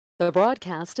The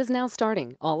broadcast is now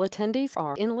starting. All attendees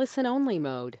are in listen-only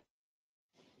mode.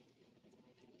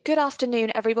 Good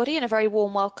afternoon, everybody, and a very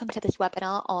warm welcome to this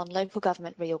webinar on local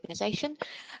government reorganisation.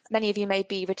 Many of you may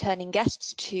be returning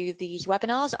guests to these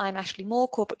webinars. I'm Ashley Moore,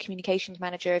 Corporate Communications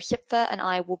Manager of CIPFA, and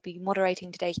I will be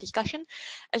moderating today's discussion.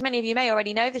 As many of you may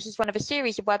already know, this is one of a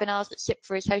series of webinars that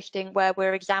CIPFA is hosting where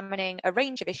we're examining a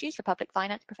range of issues for public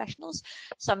finance professionals,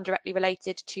 some directly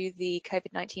related to the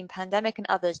COVID-19 pandemic and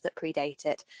others that predate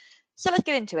it. So let's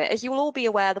get into it. As you will all be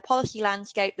aware, the policy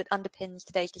landscape that underpins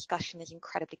today's discussion is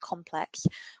incredibly complex.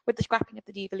 With the scrapping of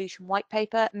the devolution white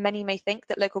paper, many may think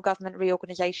that local government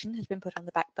reorganisation has been put on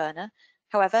the back burner.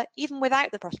 However, even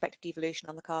without the prospect of devolution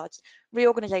on the cards,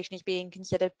 reorganisation is being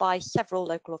considered by several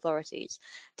local authorities.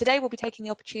 Today we'll be taking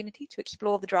the opportunity to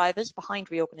explore the drivers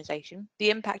behind reorganisation, the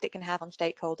impact it can have on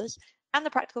stakeholders, and the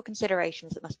practical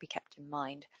considerations that must be kept in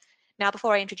mind. Now,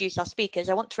 before I introduce our speakers,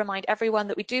 I want to remind everyone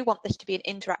that we do want this to be an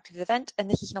interactive event, and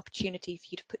this is an opportunity for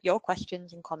you to put your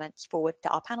questions and comments forward to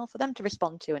our panel for them to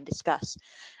respond to and discuss.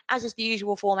 As is the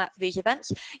usual format for these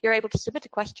events, you're able to submit a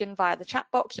question via the chat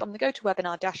box on the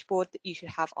GoToWebinar dashboard that you should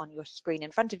have on your screen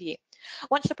in front of you.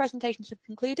 Once the presentations have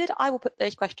concluded, I will put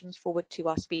those questions forward to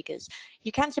our speakers.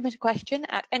 You can submit a question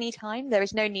at any time. There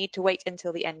is no need to wait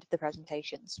until the end of the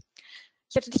presentations.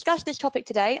 So to discuss this topic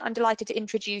today, I'm delighted to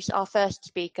introduce our first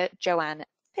speaker, Joanne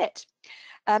Pitt.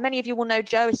 Many of you will know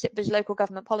Jo as CIPFA's Local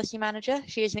Government Policy Manager.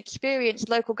 She is an experienced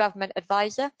local government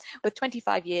advisor with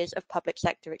 25 years of public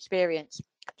sector experience.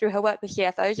 Through her work with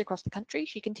CFOs across the country,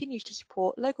 she continues to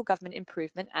support local government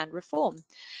improvement and reform.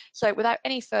 So without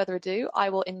any further ado, I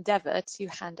will endeavour to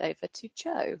hand over to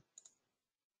Jo.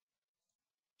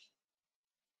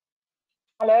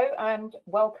 Hello and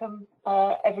welcome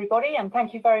everybody, and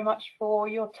thank you very much for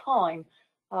your time.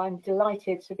 I'm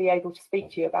delighted to be able to speak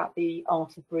to you about the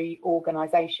art of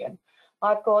reorganisation.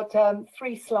 I've got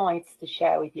 3 slides to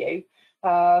share with you.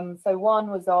 So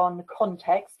one was on the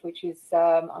context, which is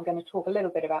I'm going to talk a little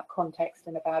bit about context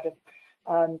and about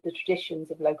the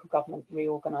traditions of local government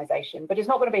reorganisation, but it's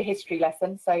not going to be a history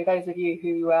lesson. So those of you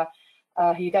who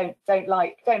don't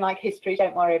like history,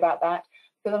 don't worry about that,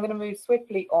 because I'm going to move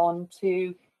swiftly on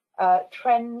to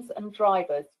trends and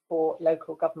drivers for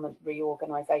local government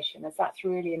reorganisation, as that's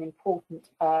really an important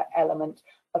element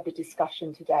of the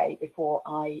discussion today before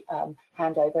I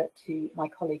hand over to my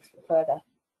colleagues for further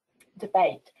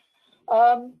debate.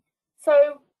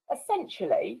 So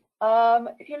essentially,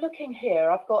 if you're looking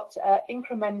here, I've got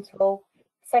incremental,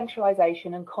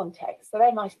 centralisation and context. So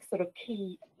they're my sort of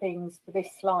key things for this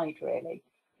slide, really.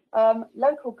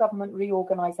 Local government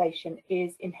reorganisation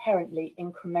is inherently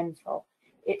incremental.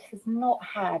 It has not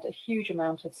had a huge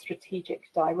amount of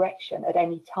strategic direction at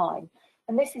any time.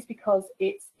 And this is because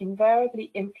it's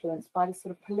invariably influenced by the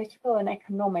sort of political and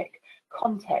economic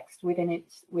context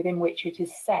within which it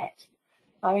is set.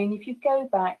 I mean, if you go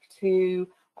back to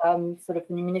sort of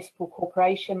the Municipal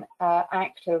Corporation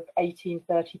Act of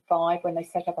 1835, when they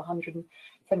set up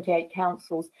 178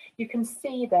 councils, you can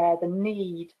see there the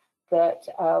need that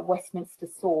Westminster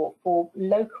saw for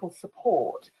local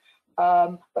support,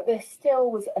 but there still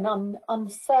was an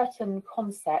uncertain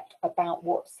concept about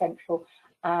what central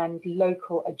and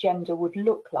local agenda would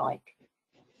look like.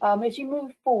 As you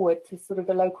move forward to sort of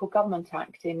the Local Government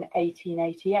Act in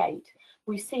 1888,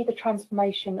 we see the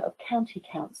transformation of county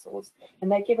councils,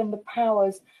 and they're given the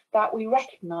powers that we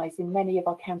recognise in many of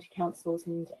our county councils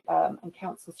and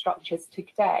council structures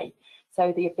today.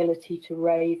 So the ability to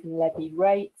raise and levy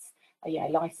rates,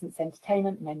 licensed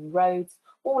entertainment, many roads,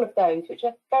 all of those which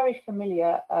are very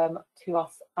familiar to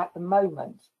us at the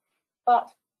moment. But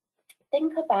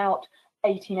think about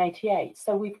 1888.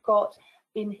 So we've got,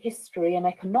 in history and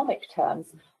economic terms,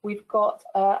 we've got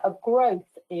a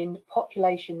growth in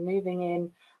population moving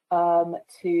in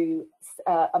to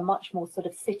a much more sort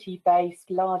of city-based,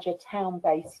 larger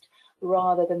town-based,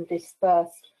 rather than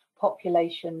dispersed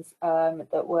populations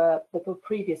that were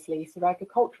previously sort of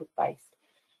agricultural-based.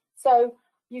 So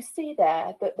you see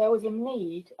there that there was a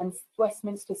need, and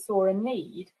Westminster saw a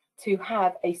need to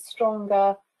have a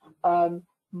stronger,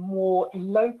 more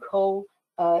local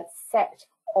set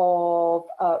of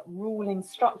ruling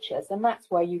structures, and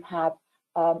that's where you have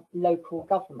local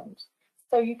government.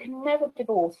 So you can never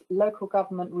divorce local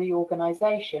government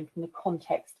reorganisation from the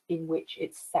context in which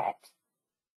it's set.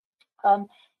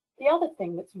 The other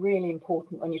thing that's really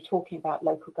important when you're talking about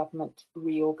local government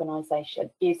reorganisation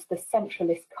is the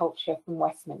centralist culture from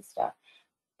Westminster.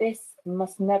 This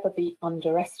must never be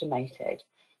underestimated.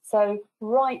 So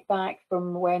right back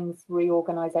from when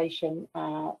reorganisation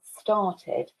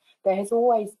started, there has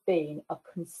always been a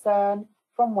concern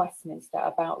from Westminster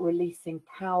about releasing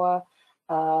power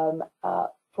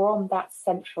from that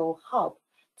central hub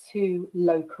to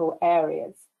local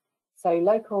areas. So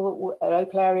local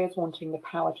areas wanting the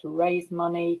power to raise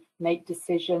money, make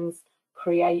decisions,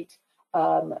 create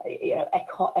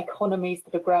economies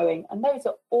that are growing. And those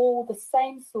are all the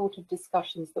same sort of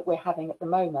discussions that we're having at the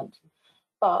moment.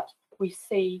 But we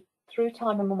see through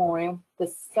time immemorial the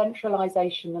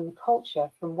centralisation and the culture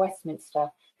from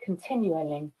Westminster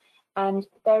continuing. And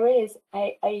there is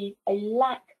a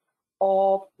lack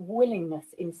of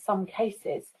willingness in some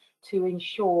cases to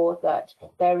ensure that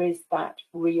there is that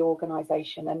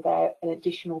reorganisation and there are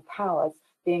additional powers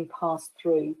being passed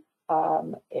through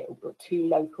to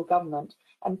local government.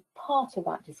 And part of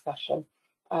that discussion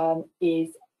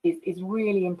is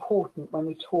really important when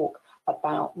we talk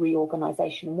about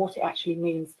reorganisation and what it actually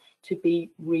means to be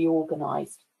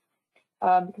reorganised.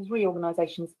 Because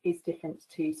reorganisation is different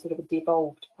to sort of a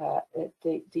devolved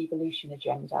devolution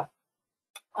agenda.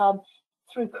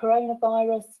 Through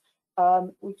coronavirus,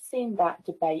 we've seen that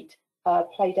debate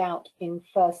played out in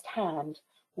first hand,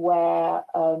 where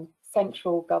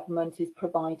central government is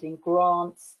providing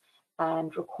grants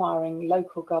and requiring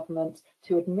local government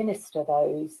to administer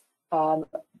those,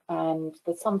 and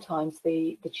sometimes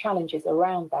the challenges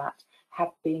around that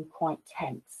have been quite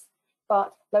tense.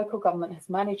 But local government has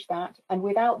managed that, and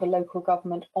without the local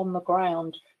government on the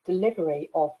ground delivery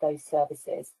of those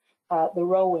services, the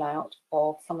rollout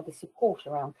of some of the support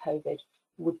around COVID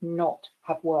would not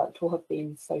have worked or have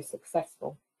been so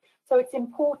successful. So it's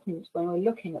important when we're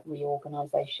looking at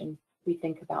reorganisation, we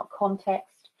think about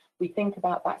context, we think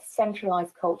about that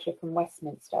centralised culture from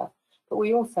Westminster, but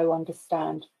we also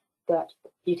understand that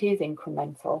it is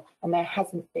incremental and there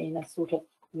hasn't been a sort of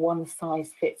one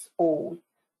size fits all,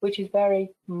 which is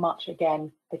very much,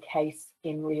 again, the case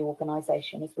in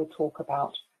reorganisation, as we'll talk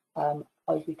about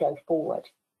as we go forward.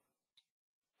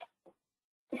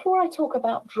 Before I talk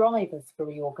about drivers for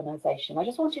reorganisation, I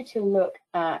just wanted to look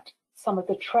at some of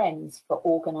the trends for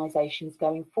organisations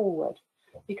going forward,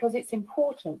 because it's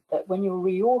important that when you're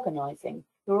reorganising,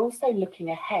 you're also looking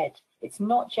ahead. It's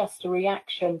not just a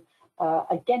reaction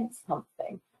against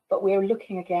something, but we're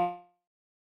looking again.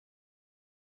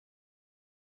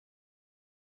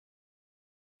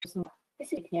 This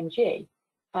is KPMG,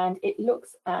 and it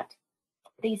looks at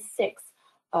these 6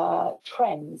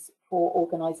 trends for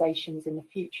organisations in the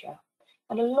future.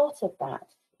 And a lot of that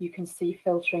you can see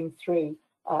filtering through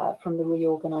from the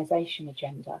reorganisation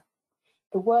agenda.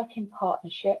 The work in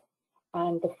partnership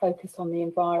and the focus on the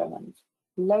environment.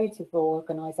 Loads of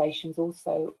organisations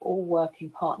also all work in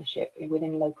partnership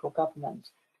within local government.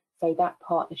 So that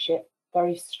partnership,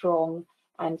 very strong,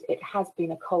 and it has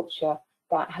been a culture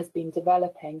that has been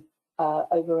developing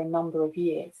over a number of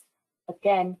years.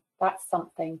 Again, that's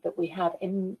something that we have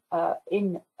in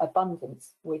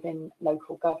abundance within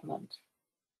local government.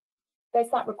 There's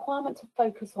that requirement to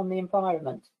focus on the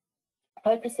environment.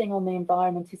 Focusing on the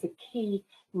environment is a key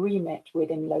remit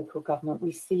within local government.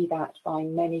 We see that by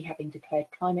many having declared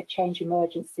climate change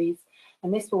emergencies,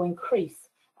 and this will increase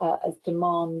as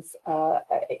demands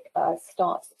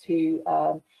start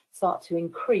to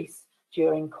increase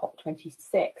during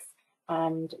COP26,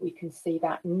 and we can see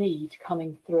that need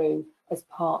coming through as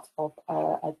part of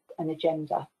an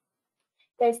agenda.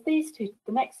 There's these two,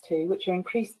 the next two, which are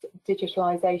increased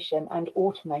digitalisation and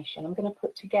automation. I'm going to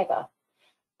put together.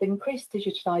 The increased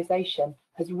digitalisation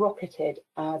has rocketed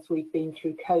as we've been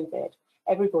through COVID.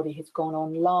 Everybody has gone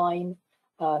online.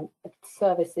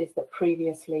 Services that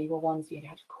previously were ones you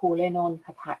had to call in on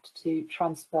have had to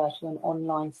transfer to an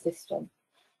online system.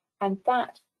 And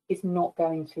that is not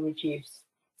going to reduce.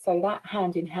 So that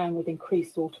hand in hand with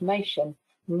increased automation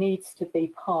needs to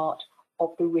be part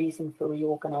of the reason for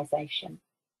reorganisation.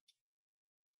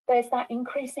 There's that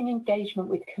increasing engagement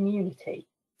with community.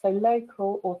 So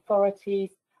local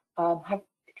authorities have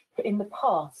in the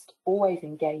past always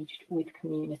engaged with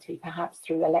community, perhaps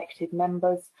through elected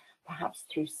members, perhaps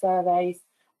through surveys,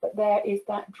 but there is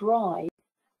that drive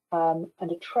and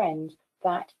a trend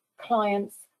that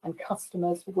clients and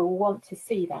customers will want to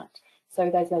see that. So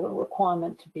there's a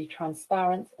requirement to be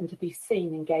transparent and to be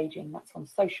seen engaging. That's on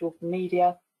social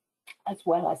media as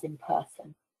well as in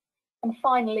person. And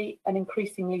finally, an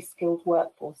increasingly skilled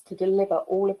workforce to deliver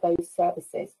all of those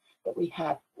services that we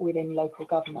have within local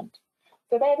government.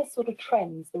 So they're the sort of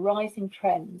trends, the rising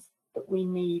trends that we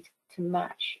need to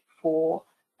match for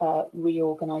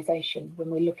reorganisation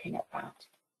when we're looking at that.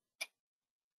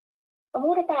 And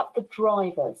what about the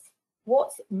drivers?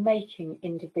 What's making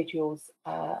individuals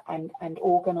and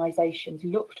organisations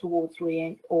look towards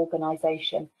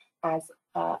reorganisation as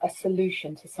a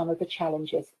solution to some of the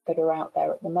challenges that are out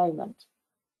there at the moment?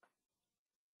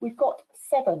 We've got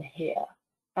 7 here.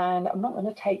 and I'm not going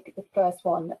to take the first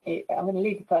one, I'm going to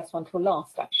leave the first one till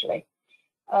last actually.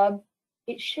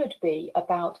 It should be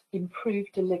about improved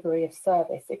delivery of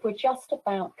service. If we're just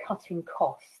about cutting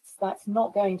costs, that's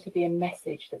not going to be a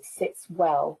message that sits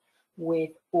well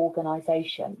with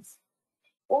organisations.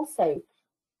 Also,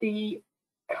 the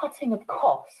cutting of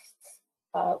costs,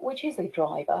 which is a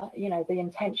driver, you know, the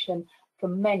intention for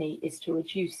many is to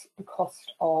reduce the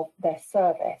cost of their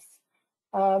service,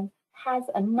 has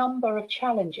a number of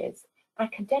challenges.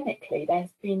 Academically, there's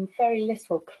been very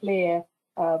little clear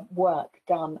work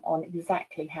done on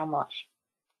exactly how much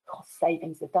cost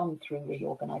savings are done through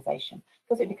reorganisation,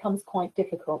 because it becomes quite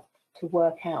difficult to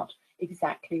work out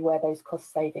exactly where those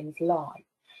cost savings lie.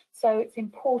 So it's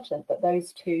important that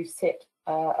those two sit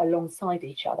alongside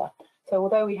each other. So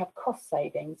although we have cost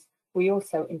savings, we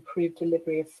also improve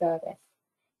delivery of service.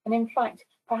 And in fact,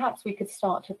 perhaps we could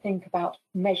start to think about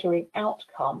measuring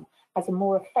outcome as a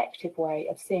more effective way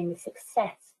of seeing the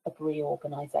success of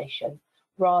reorganisation,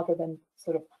 rather than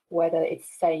sort of whether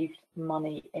it's saved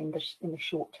money in the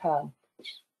short term,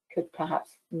 which could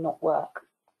perhaps not work.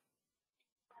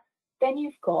 Then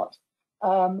you've got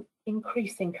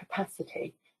increasing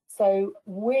capacity. So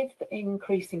with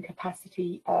increasing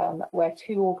capacity, where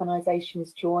two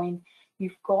organisations join,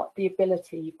 you've got the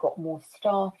ability, you've got more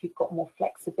staff, you've got more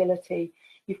flexibility,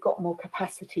 you've got more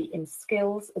capacity in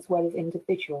skills as well as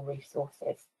individual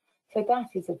resources. So that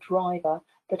is a driver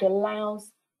that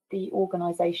allows the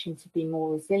organisation to be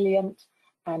more resilient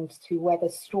and to weather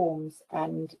storms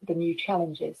and the new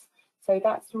challenges. So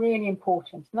that's really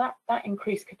important. And that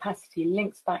increased capacity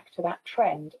links back to that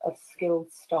trend of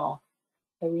skilled staff.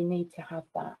 So we need to have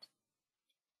that.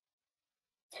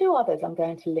 Two others I'm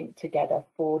going to link together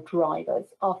for drivers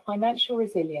are financial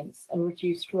resilience and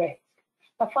reduced risk.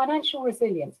 Now, financial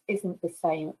resilience isn't the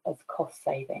same as cost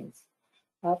savings.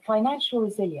 Financial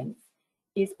resilience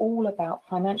is all about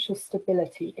financial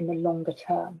stability in the longer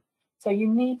term. So you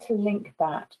need to link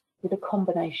that with a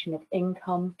combination of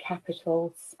income,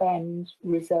 capital, spend,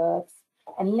 reserves,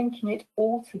 and linking it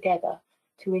all together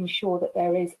to ensure that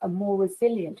there is a more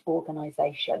resilient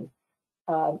organisation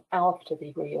after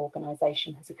the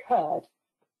reorganisation has occurred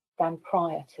than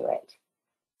prior to it.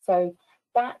 So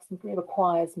that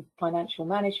requires financial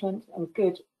management and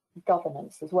good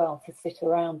governance as well to sit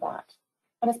around that.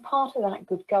 And as part of that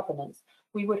good governance,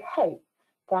 we would hope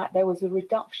that there was a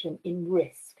reduction in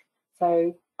risk.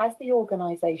 So as the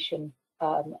organisation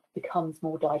becomes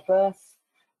more diverse,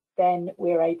 then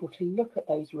we're able to look at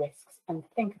those risks and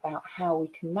think about how we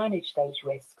can manage those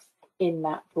risks in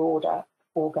that broader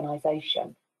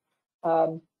organisation.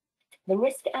 The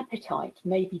risk appetite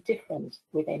may be different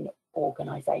within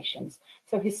organisations.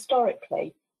 So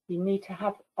historically, you need to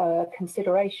have a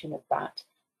consideration of that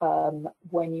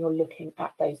when you're looking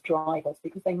at those drivers,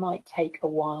 because they might take a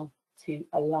while to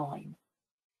align.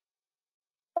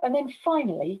 And then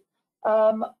finally,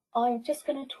 I'm just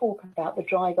going to talk about the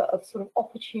driver of sort of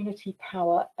opportunity,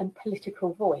 power and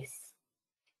political voice.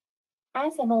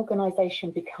 As an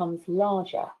organisation becomes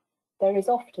larger, there is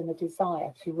often a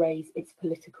desire to raise its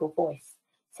political voice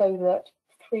so that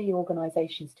three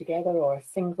organisations together or a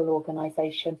single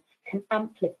organisation can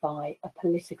amplify a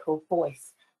political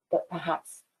voice that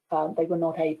perhaps they were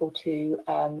not able to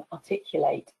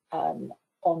articulate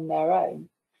on their own.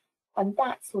 And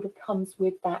that sort of comes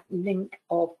with that link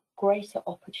of greater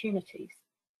opportunities.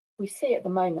 We see at the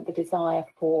moment the desire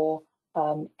for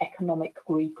economic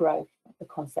regrowth. The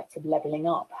concepts of levelling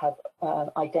up have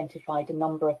identified a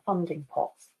number of funding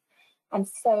pots. And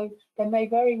so there may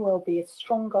very well be a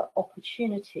stronger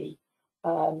opportunity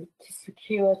to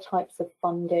secure types of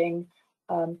funding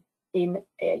in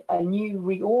a new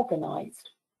reorganised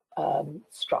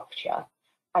structure,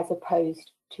 as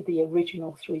opposed to the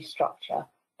original three structure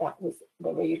that was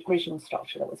the original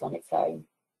structure that was on its own.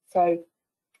 So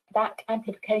that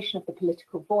amplification of the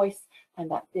political voice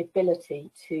and that the ability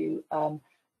to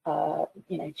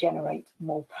generate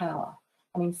more power.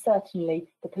 I mean, certainly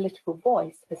the political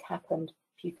voice has happened.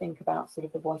 If you think about sort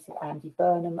of the voice of Andy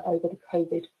Burnham over the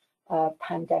COVID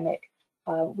pandemic,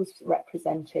 was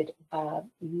represented a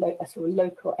sort of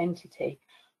local entity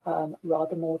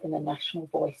rather more than a national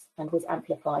voice, and was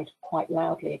amplified quite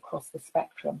loudly across the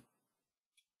spectrum.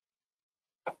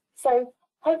 So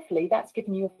hopefully that's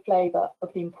given you a flavour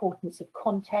of the importance of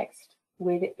context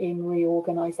within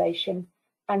reorganisation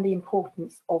and the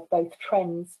importance of both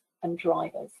trends and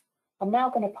drivers. I'm now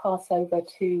going to pass over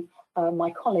to my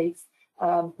colleagues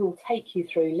who will take you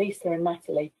through, Lisa and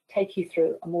Natalie, take you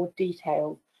through a more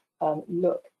detailed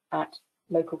look at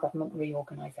local government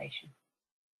reorganisation.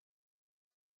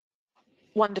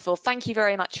 Wonderful. Thank you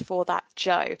very much for that,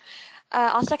 Jo.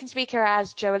 Our second speaker,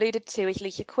 as Joe alluded to, is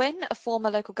Lisa Quinn, a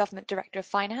former local government director of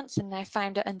finance and now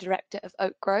founder and director of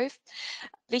Oak Grove.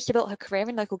 Lisa built her career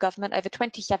in local government over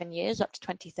 27 years, up to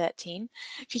 2013.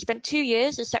 She spent 2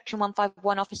 years as Section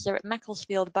 151 officer at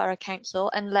Macclesfield Borough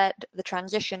Council and led the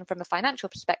transition from a financial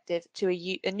perspective to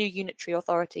a new unitary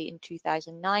authority in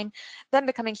 2009, then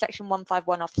becoming Section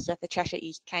 151 officer for Cheshire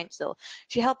East Council.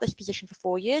 She held this position for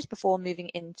 4 years before moving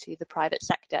into the private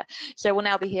sector. So we'll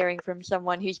now be hearing from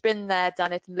someone who's been there,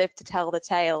 done it, and lived to tell the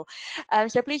tale.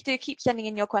 So please do keep sending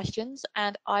in your questions,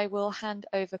 and I will hand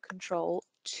over control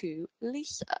to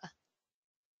Lisa.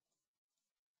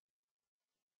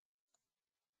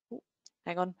 Ooh,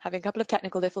 hang on, having a couple of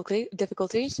technical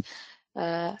difficulties.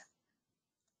 Here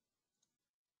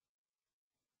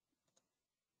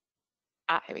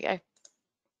we go.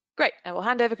 Great, I will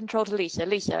hand over control to Lisa.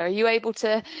 Lisa, are you able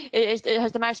to, has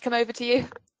the mouse come over to you?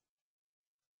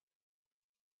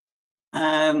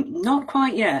 Not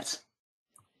quite yet.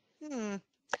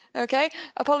 Okay,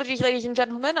 apologies, ladies and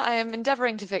gentlemen. I am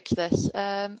endeavouring to fix this.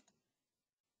 There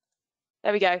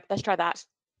we go. Let's try that.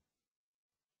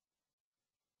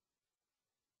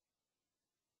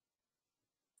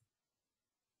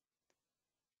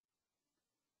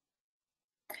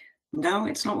 No,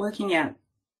 it's not working yet.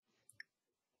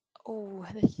 Oh,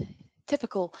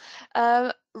 typical.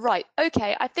 Right,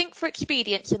 okay, I think for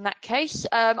expedience in that case,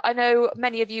 I know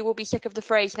many of you will be sick of the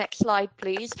phrase "next slide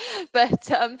please,"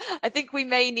 but I think we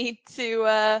may need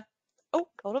to oh,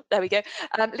 hold on, there we go.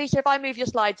 Lisa, if I move your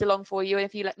slides along for you, and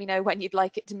if you let me know when you'd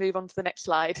like it to move on to the next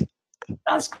slide.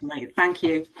 That's great, thank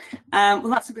you. Well,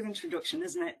 that's a good introduction,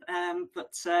 isn't it?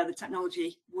 But the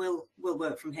technology will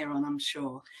work from here on, I'm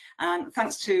sure. And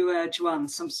thanks to Joanne,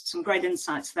 some great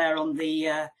insights there on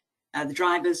the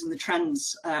drivers and the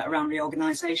trends around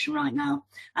reorganisation right now.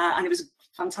 And it was a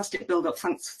fantastic build-up.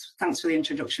 Thanks for the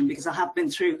introduction, because I have been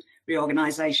through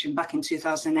reorganisation back in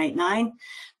 2008-9,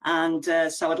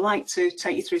 and so I'd like to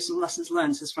take you through some lessons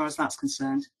learned as far as that's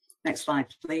concerned. Next slide,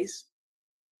 please.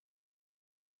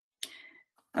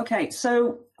 Okay,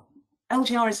 so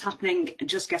LGR is happening,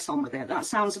 just get on with it. That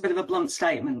sounds a bit of a blunt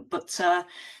statement, but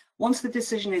once the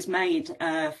decision is made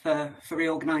for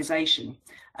reorganisation,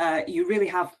 you really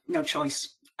have no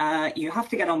choice. You have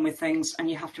to get on with things, and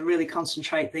you have to really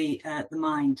concentrate the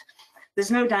mind.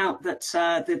 There's no doubt that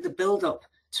the build-up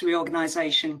to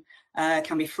reorganisation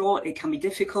can be fraught, it can be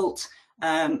difficult,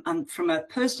 and from a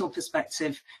personal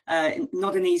perspective,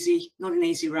 not an easy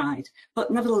ride.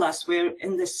 But nevertheless, we're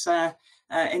in this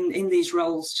in these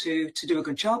roles to do a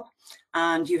good job,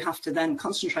 and you have to then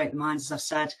concentrate the mind, as I've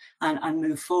said, and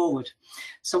move forward.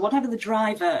 So whatever the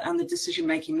driver and the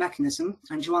decision-making mechanism,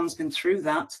 and Joanne's been through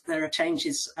that, there are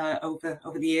changes over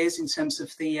the years in terms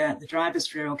of the drivers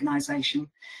for reorganisation,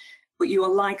 but you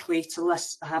are likely to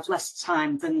have less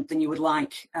time than you would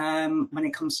like when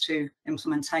it comes to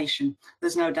implementation.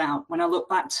 There's no doubt. When I look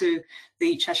back to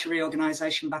the Cheshire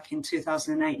reorganisation back in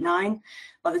 2008-9,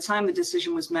 by the time the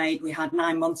decision was made, we had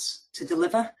 9 months to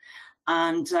deliver,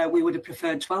 and we would have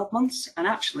preferred 12 months. And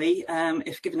actually,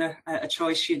 if given a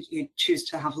choice, you'd choose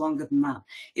to have longer than that.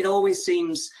 It always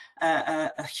seems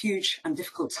a huge and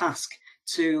difficult task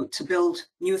to build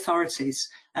new authorities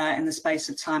in the space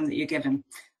of time that you're given.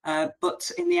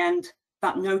 But in the end,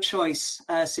 that no choice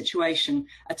situation,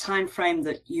 a time frame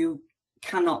that you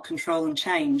cannot control and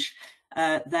change,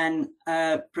 then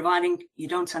providing you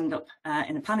don't end up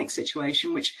in a panic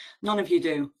situation, which none of you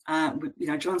do. You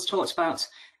know, Joanne's talked about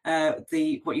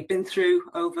what you've been through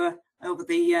over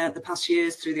the past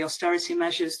years, through the austerity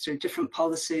measures, through different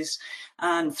policies,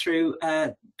 and through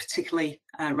particularly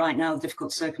right now the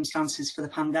difficult circumstances for the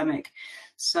pandemic.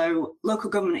 So local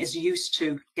government is used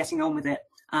to getting on with it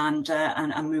and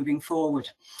moving forward.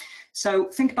 So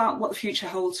think about what the future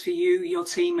holds for you, your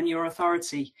team, and your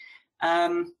authority.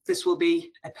 This will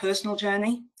be a personal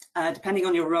journey. Depending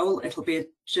on your role, it'll be a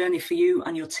journey for you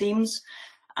and your teams,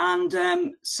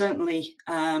 and certainly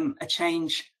a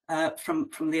change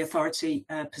from the authority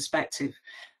perspective.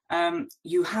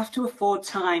 You have to afford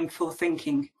time for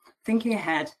thinking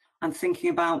ahead and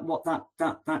thinking about what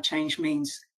that change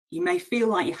means. You may feel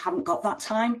like you haven't got that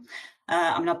time.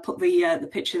 I mean, I've put the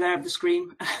picture there of the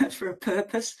screen for a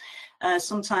purpose.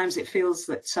 Sometimes it feels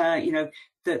that you know,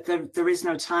 that there is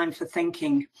no time for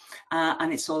thinking,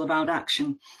 and it's all about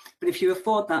action. But if you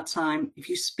afford that time, if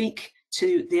you speak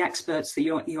to the experts that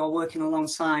you're working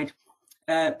alongside,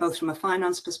 both from a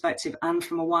finance perspective and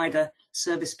from a wider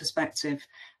service perspective,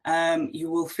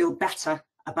 you will feel better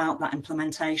about that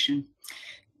implementation.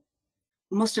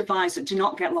 Must advise that do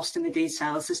not get lost in the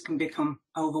details. This can become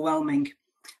overwhelming.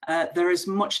 There is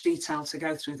much detail to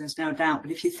go through, there's no doubt,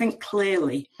 but if you think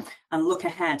clearly and look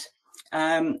ahead,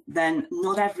 then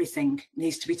not everything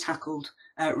needs to be tackled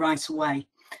right away.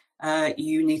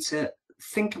 You need to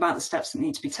think about the steps that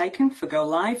need to be taken for go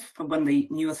live for when the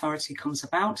new authority comes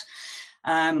about,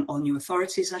 or new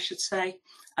authorities, I should say.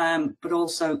 But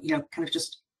also, you know, kind of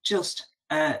just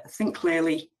think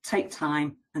clearly, take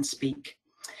time, and speak.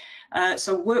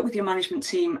 So work with your management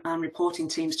team and reporting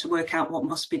teams to work out what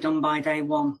must be done by day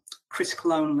one,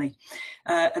 critical only.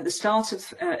 At the start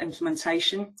of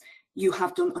implementation, you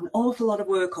have done an awful lot of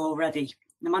work already.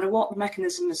 No matter what the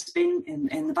mechanism has been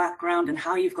in the background and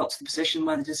how you've got to the position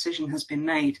where the decision has been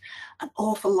made, an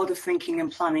awful lot of thinking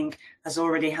and planning has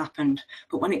already happened.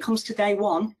 But when it comes to day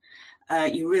one,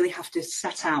 you really have to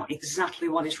set out exactly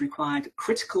what is required,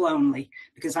 critical only,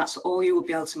 because that's all you will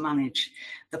be able to manage.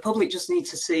 The public just need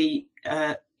to see,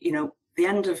 you know, the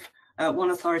end of one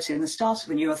authority and the start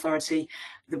of a new authority.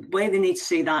 The way they need to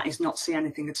see that is not see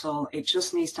anything at all. It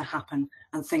just needs to happen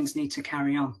and things need to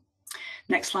carry on.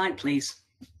 Next slide, please.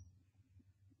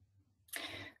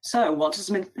 So what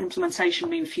does implementation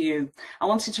mean for you? I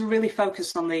wanted to really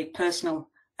focus on the personal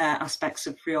aspects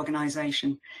of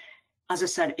reorganisation. As I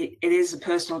said, it is a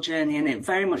personal journey and it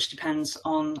very much depends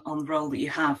on the role that you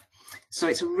have. So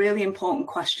it's a really important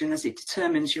question as it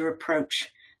determines your approach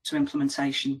to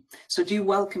implementation. So do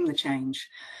welcome the change.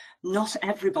 Not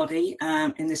everybody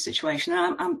in this situation,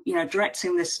 and I'm you know,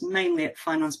 directing this mainly at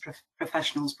finance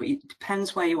professionals, but it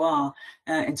depends where you are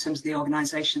in terms of the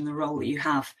organisation, the role that you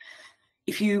have.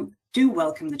 If you do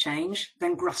welcome the change,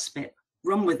 then grasp it,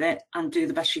 run with it, and do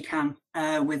the best you can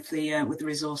with the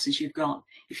resources you've got.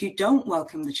 If you don't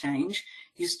welcome the change,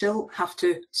 you still have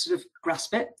to sort of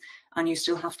grasp it, and you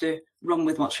still have to run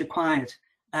with what's required.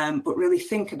 But really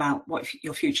think about what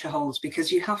your future holds,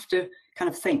 because you have to kind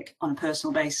of think on a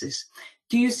personal basis.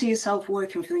 Do you see yourself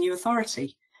working for the new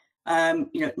authority? You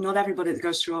know, not everybody that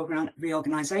goes through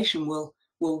reorganisation will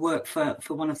work for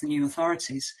one of the new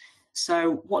authorities.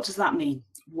 So what does that mean?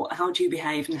 How do you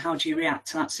behave and how do you react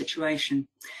to that situation?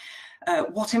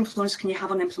 What influence can you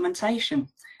have on implementation?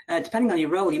 Depending on your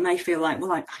role, you may feel like,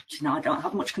 well, you know, I don't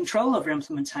have much control over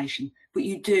implementation, but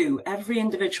you do. Every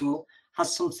individual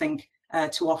has something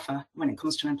to offer when it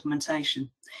comes to implementation.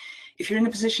 If you're in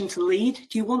a position to lead,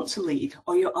 do you want to lead,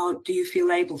 or do you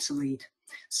feel able to lead?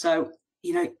 So,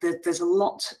 you know, there's a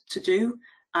lot to do,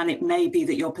 and it may be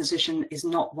that your position is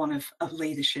not one of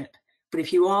leadership. But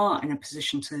if you are in a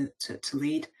position to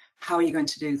lead, how are you going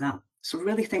to do that? So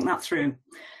really think that through.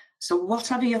 So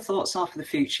whatever your thoughts are for the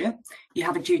future, you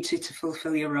have a duty to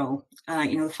fulfill your role.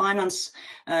 You know, the finance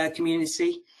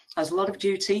community has a lot of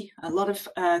duty, a lot of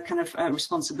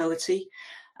responsibility,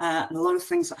 and a lot of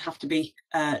things that have to be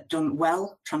done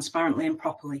well, transparently and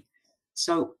properly.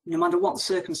 So no matter what the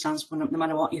circumstance, no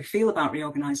matter what you feel about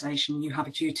reorganisation, you have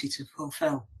a duty to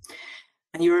fulfill.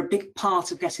 And you're a big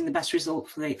part of getting the best result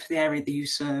for the area that you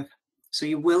serve. So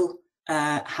you will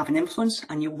have an influence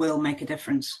and you will make a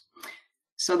difference.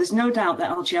 So there's no doubt that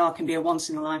LGR can be a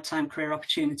once-in-a-lifetime career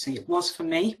opportunity. It was for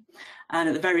me, and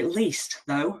at the very least,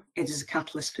 though, it is a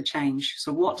catalyst for change.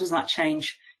 So what does that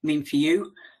change mean for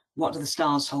you? What do the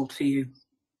stars hold for you?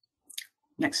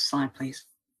 Next slide, please.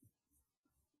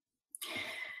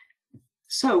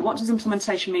 So what does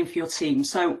implementation mean for your team?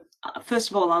 So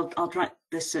first of all, I'll direct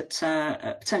this at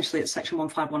potentially at Section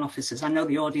 151 officers. I know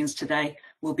the audience today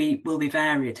will be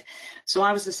varied. So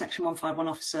I was the Section 151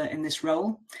 officer in this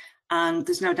role, and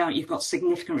there's no doubt you've got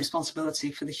significant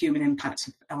responsibility for the human impact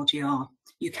of LGR.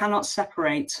 You cannot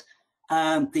separate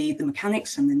the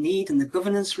mechanics and the need and the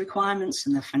governance requirements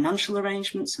and the financial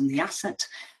arrangements and the asset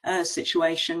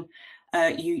situation.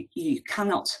 You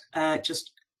cannot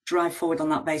just drive forward on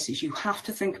that basis. You have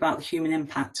to think about the human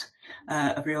impact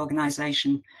of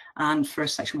reorganisation. And for a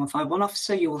Section 151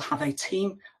 officer, you will have a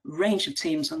team, range of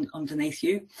teams underneath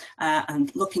you,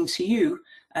 and looking to you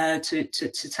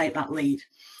to take that lead.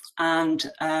 And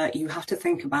you have to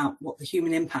think about what the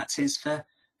human impact is for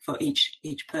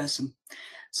each person.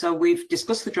 So we've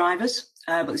discussed the drivers,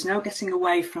 but there's no getting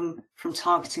away from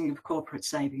targeting of corporate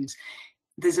savings.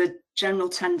 There's a general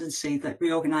tendency that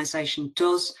reorganisation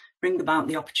does bring about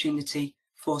the opportunity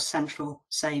for central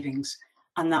savings.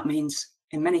 And that means,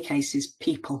 in many cases,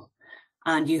 people.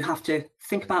 And you have to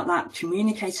think about that,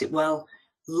 communicate it well,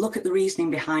 look at the reasoning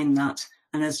behind that.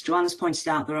 And as Joanna's pointed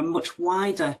out, there are much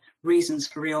wider reasons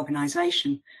for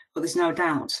reorganisation, but there's no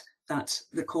doubt that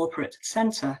the corporate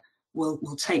centre will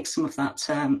take some of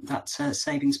that,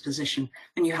 savings position.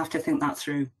 And you have to think that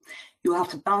through. You'll have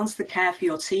to balance the care for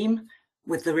your team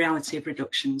with the reality of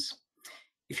reductions.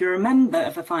 If you're a member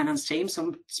of a finance team, so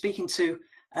I'm speaking to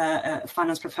a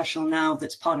finance professional now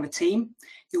that's part of a team,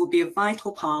 it will be a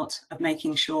vital part of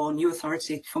making sure new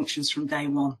authority functions from day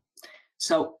one.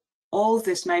 So all of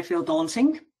this may feel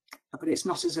daunting, but it's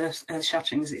not as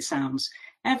earth-shattering as it sounds.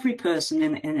 Every person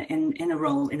in a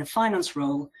role, in a finance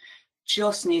role,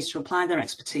 just needs to apply their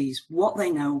expertise, what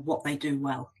they know, what they do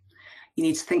well. You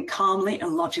need to think calmly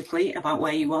and logically about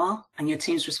where you are and your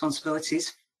team's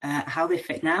responsibilities, how they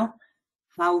fit now,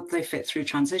 how they fit through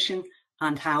transition,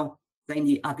 and how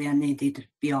they are needed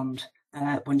beyond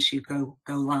once you go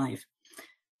live.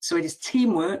 So it is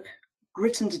teamwork,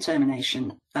 grit and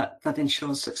determination that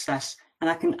ensures success.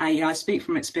 And I speak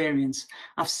from experience.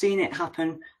 I've seen it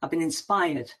happen. I've been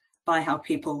inspired by how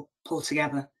people pull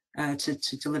together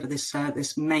to deliver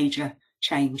this major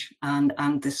change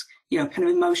and this kind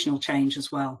of emotional change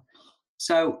as well.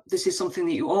 So this is something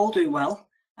that you all do well,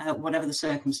 whatever the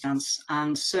circumstance.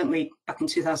 And certainly back in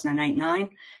 2008-9,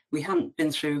 we hadn't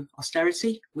been through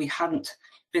austerity. We hadn't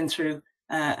been through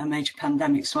a major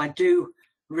pandemic. So I do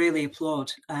really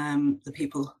applaud the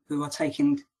people who are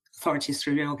taking authorities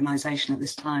through reorganisation at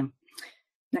this time.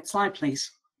 Next slide,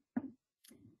 please.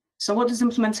 So what does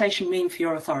implementation mean for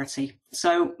your authority?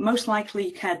 So most likely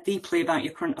you care deeply about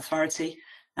your current authority,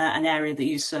 an area that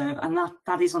you serve, and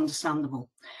that is understandable,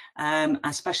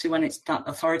 especially when that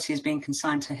authority is being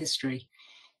consigned to history.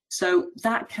 So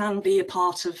that can be a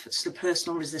part of the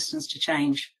personal resistance to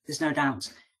change, there's no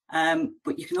doubt.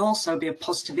 But you can also be a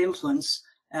positive influence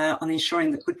on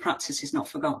ensuring that good practice is not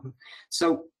forgotten.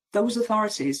 So those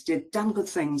authorities did damn good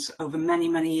things over many,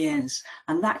 many years,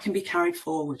 and that can be carried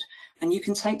forward. And you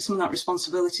can take some of that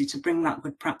responsibility to bring that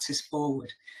good practice forward.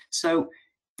 So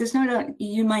there's no doubt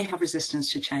you may have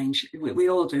resistance to change. We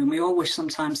all do, and we all wish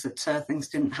sometimes that things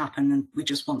didn't happen and we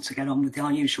just want to get on with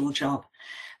our usual job.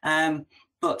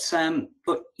 But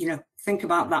think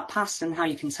about that past and how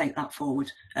you can take that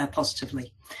forward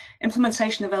positively.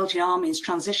 Implementation of LGR means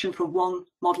transition from one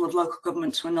model of local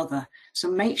government to another.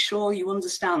 So make sure you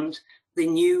understand the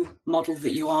new model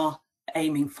that you are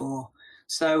aiming for.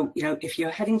 So, if you're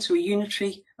heading to a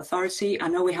unitary authority, I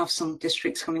know we have some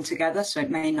districts coming together, so it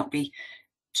may not be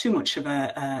too much of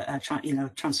a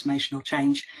transformational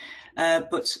change.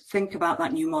 But think about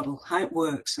that new model, how it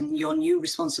works, and your new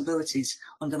responsibilities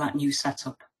under that new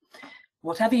setup.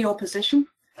 Whatever your position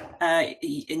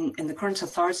in the current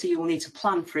authority, you will need to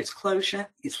plan for its closure,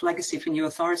 its legacy for new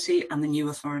authority, and the new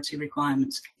authority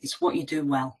requirements. It's what you do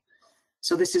well.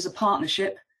 So this is a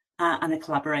partnership and a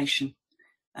collaboration.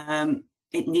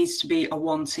 It needs to be a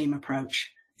one-team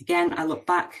approach. Again, I look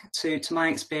back to my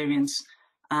experience,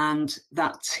 and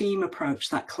that team approach,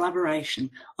 that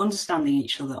collaboration, understanding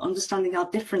each other, understanding our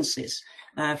differences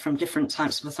from different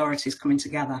types of authorities coming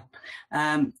together,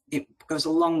 it goes a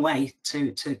long way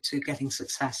to getting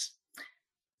success.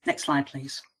 Next slide,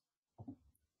 please.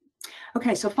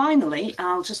 Okay, so finally,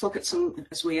 I'll just look at some,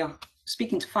 as we are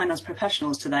speaking to finance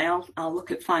professionals today, I'll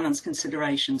look at finance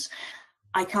considerations.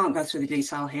 I can't go through the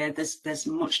detail here, there's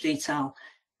much detail.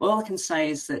 All I can say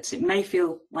is that it may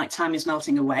feel like time is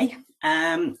melting away.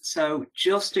 So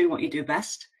just do what you do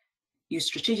best. You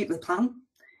strategically plan,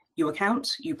 you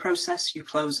account, you process, you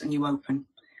close, and you open.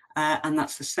 And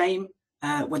that's the same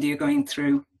whether you're going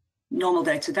through normal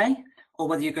day-to-day or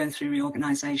whether you're going through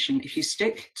reorganisation. If you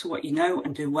stick to what you know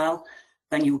and do well,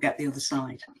 then you'll get the other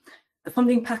side. The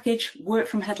funding package, work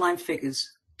from headline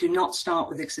figures. Do not start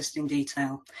with existing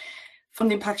detail.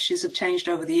 Funding packages have changed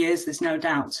over the years, there's no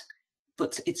doubt,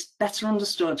 but it's better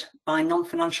understood by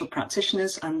non-financial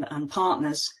practitioners and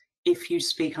partners if you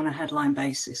speak on a headline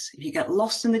basis. If you get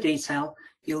lost in the detail,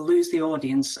 you'll lose the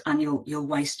audience and you'll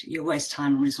waste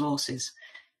time and resources.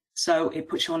 So it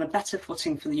puts you on a better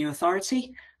footing for the new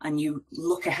authority, and you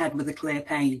look ahead with a clear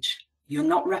page. You're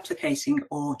not replicating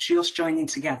or just joining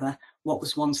together what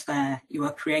was once there. You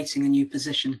are creating a new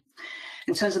position.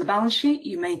 In terms of the balance sheet,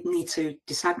 you may need to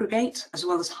disaggregate as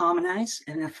well as harmonise.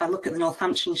 And if I look at the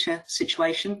Northamptonshire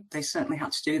situation, they certainly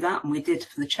had to do that, and we did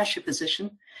for the Cheshire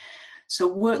position. So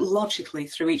work logically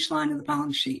through each line of the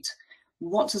balance sheet.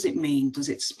 What does it mean? Does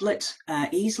it split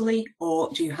easily, or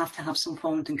do you have to have some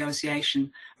form of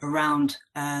negotiation around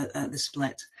the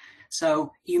split?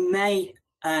 So you may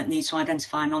need to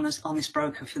identify an honest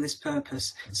broker for this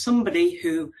purpose, somebody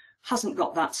who hasn't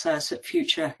got that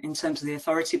future in terms of the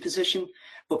authority position,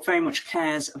 but very much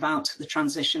cares about the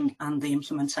transition and the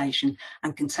implementation,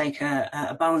 and can take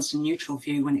a balanced and neutral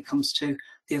view when it comes to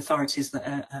the authorities that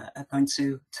are going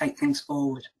to take things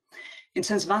forward. In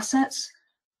terms of assets,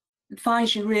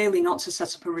 advise you really not to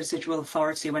set up a residual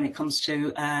authority when it comes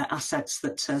to assets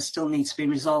that still need to be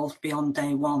resolved beyond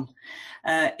day one.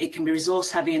 It can be resource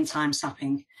heavy and time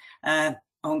sapping. I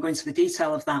won't go into the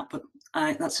detail of that, but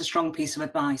that's a strong piece of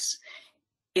advice.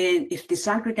 If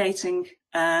disaggregating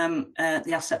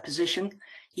the asset position,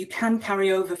 you can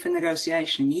carry over for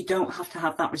negotiation. You don't have to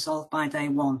have that resolved by day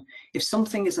one. If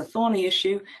something is a thorny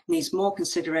issue, needs more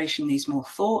consideration, needs more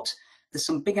thought, there's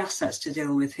some big assets to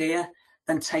deal with here,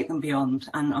 then take them beyond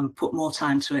and put more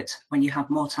time to it when you have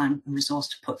more time and resource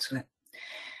to put to it.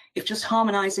 If just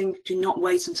harmonising, do not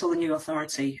wait until the new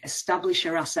authority. Establish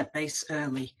your asset base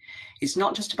early. It's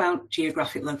not just about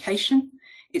geographic location,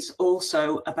 it's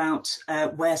also about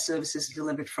where services are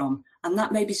delivered from. And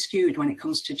that may be skewed when it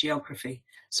comes to geography.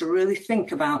 So really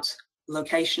think about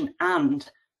location and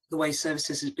the way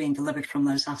services is being delivered from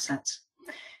those assets.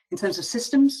 In terms of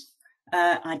systems,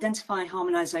 identify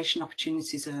harmonisation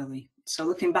opportunities early. So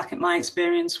looking back at my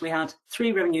experience, we had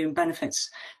 3 revenue and benefits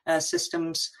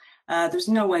systems. There's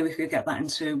no way we could get that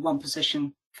into one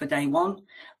position for day one,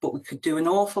 but we could do an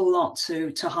awful lot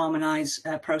to harmonise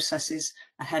processes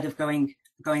ahead of going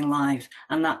live,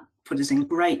 and that put us in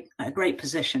a great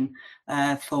position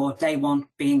for day one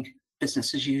being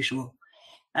business as usual.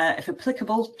 If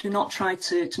applicable, do not try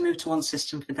to move to one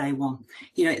system for day one.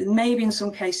 You know, maybe in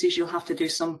some cases you'll have to do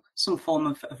some form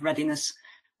of readiness,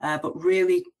 but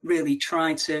really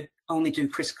try to only do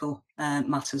critical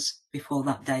matters before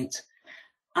that date.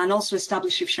 And also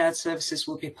establish if shared services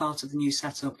will be a part of the new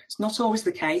setup. It's not always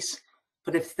the case,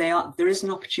 but if there is an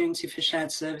opportunity for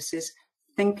shared services,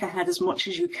 think ahead as much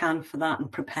as you can for that and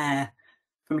prepare.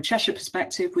 From a Cheshire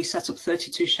perspective, we set up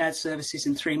 32 shared services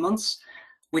in 3 months.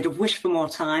 We'd have wished for more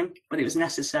time, but it was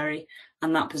necessary,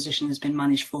 and that position has been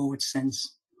managed forward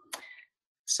since.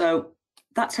 So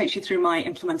that takes you through my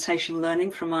implementation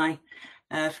learning from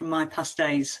my past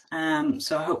days.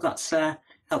 So I hope that's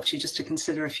helps you just to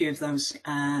consider a few of those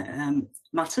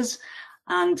matters.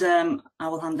 And I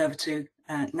will hand over to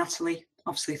Natalie,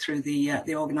 obviously through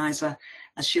the organiser,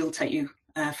 as she'll take you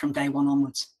from day one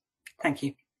onwards. Thank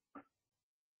you.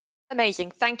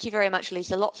 Amazing. Thank you very much,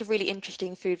 Lisa. Lots of really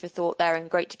interesting food for thought there, and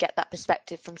great to get that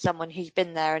perspective from someone who's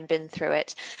been there and been through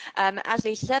it. As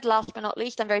Lisa said, last but not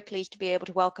least, I'm very pleased to be able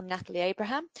to welcome Natalie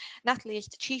Abraham. Natalie is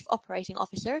the Chief Operating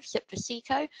Officer of SIPFA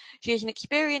SECO. She is an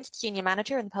experienced senior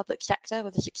manager in the public sector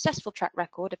with a successful track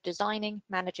record of designing,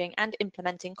 managing and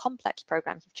implementing complex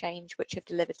programs of change which have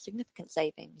delivered significant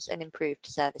savings and improved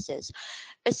services.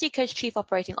 As SECO's Chief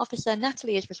Operating Officer,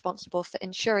 Natalie is responsible for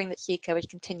ensuring that SECO is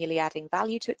continually adding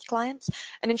value to its clients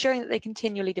and ensuring that they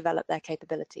continually develop their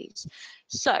capabilities.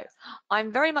 So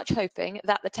I'm very much hoping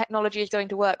that the technology is going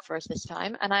to work for us this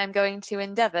time, and I am going to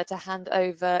endeavour to hand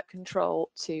over control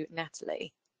to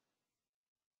Natalie.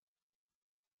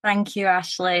 Thank you,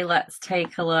 Ashley. Let's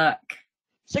take a look.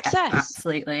 Success.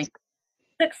 Absolutely.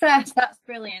 Success. That's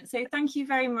brilliant. So thank you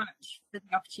very much for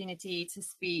the opportunity to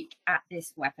speak at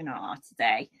this webinar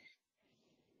today.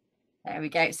 There we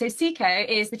go. So SECO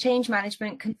is the change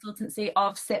management consultancy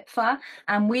of SIPFA,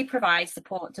 and we provide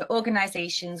support to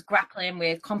organisations grappling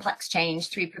with complex change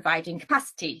through providing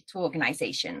capacity to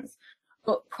organisations.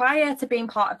 But prior to being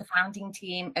part of the founding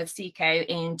team of SECO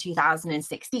in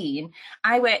 2016,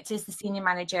 I worked as the Senior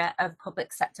Manager of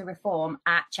Public Sector Reform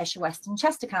at Cheshire West and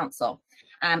Chester Council.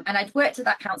 And I'd worked at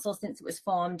that council since it was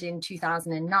formed in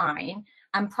 2009.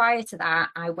 And prior to that,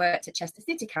 I worked at Chester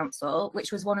City Council,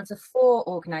 which was one of the 4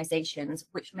 organisations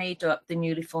which made up the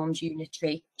newly formed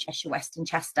unitary Cheshire West and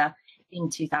Chester in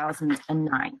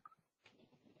 2009.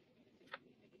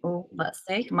 Oh, let's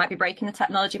see, might be breaking the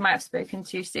technology, might have spoken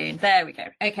too soon. There we go.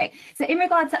 Okay, so in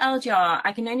regard to LGR,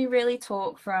 I can only really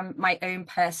talk from my own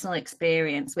personal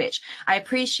experience, which I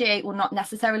appreciate will not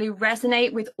necessarily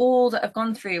resonate with all that have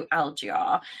gone through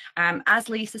LGR. As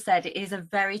Lisa said, it is a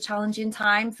very challenging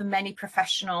time for many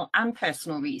professional and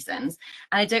personal reasons.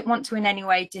 And I don't want to in any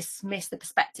way dismiss the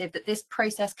perspective that this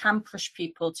process can push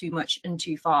people too much and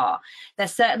too far. There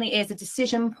certainly is a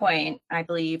decision point, I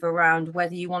believe, around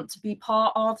whether you want to be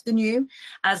part of the new,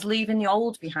 as leaving the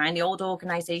old behind, the old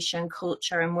organisation,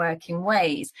 culture and working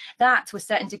ways. That, to a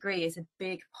certain degree, is a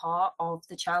big part of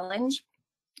the challenge.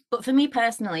 But for me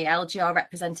personally, LGR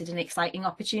represented an exciting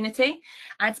opportunity.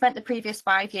 I'd spent the previous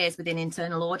 5 years within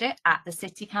internal audit at the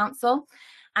City Council.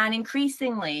 And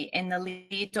increasingly in the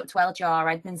lead up to LGR,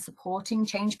 I'd been supporting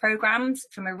change programmes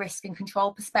from a risk and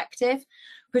control perspective,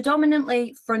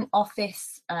 predominantly front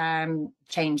office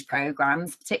change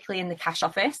programmes, particularly in the cash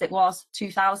office. It was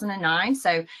 2009,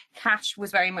 so cash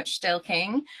was very much still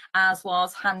king, as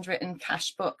was handwritten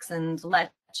cash books and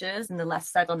ledgers, and the less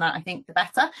said on that, I think, the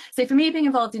better. So for me, being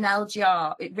involved in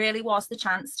LGR, it really was the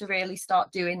chance to really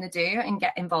start doing the do and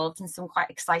get involved in some quite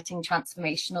exciting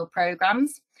transformational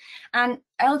programmes. And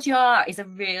LGR is a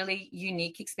really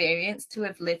unique experience to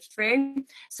have lived through.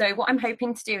 So what I'm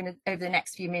hoping to do over the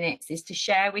next few minutes is to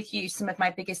share with you some of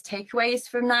my biggest takeaways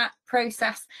from that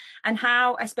process, and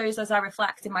how, I suppose, as I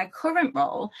reflect in my current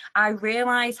role, I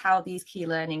realise how these key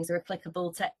learnings are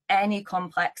applicable to any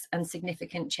complex and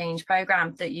significant change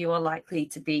programme that you are likely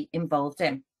to be involved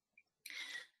in.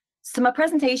 So my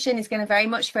presentation is going to very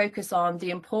much focus on the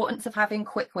importance of having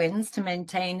quick wins to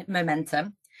maintain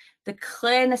momentum, the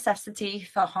clear necessity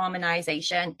for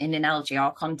harmonisation in an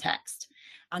LGR context,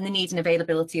 and the need and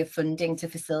availability of funding to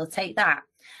facilitate that,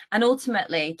 and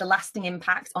ultimately the lasting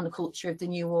impact on the culture of the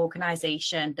new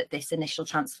organisation that this initial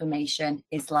transformation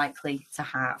is likely to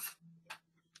have.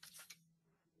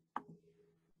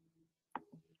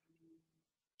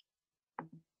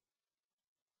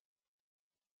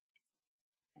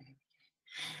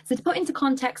 So to put into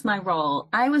context my role,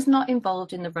 I was not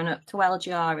involved in the run-up to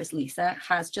LGR, as Lisa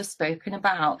has just spoken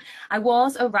about. I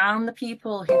was around the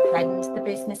people who penned the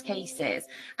business cases,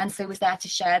 and so was there to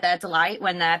share their delight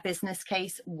when their business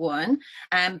case won.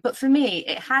 But for me,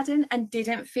 it hadn't and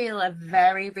didn't feel a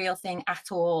very real thing at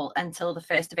all until the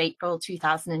 1st of April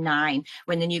 2009,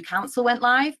 when the new council went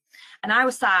live. And I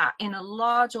was sat in a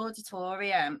large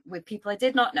auditorium with people I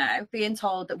did not know, being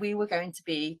told that we were going to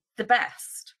be the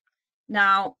best.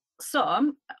 Now,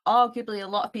 arguably a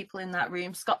lot of people in that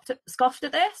room scoffed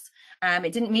at this.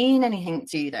 It didn't mean anything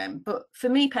to them, but for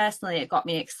me personally, it got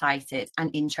me excited and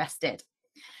interested.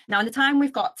 Now, in the time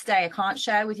we've got today, I can't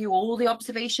share with you all the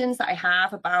observations that I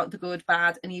have about the good,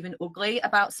 bad, and even ugly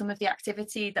about some of the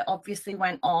activity that obviously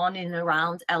went on in and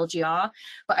around LGR,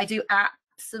 but I do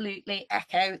absolutely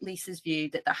echo Lisa's view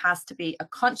that there has to be a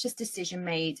conscious decision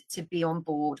made to be on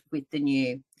board with the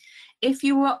new. If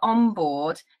you were on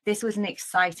board, this was an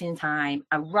exciting time,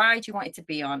 a ride you wanted to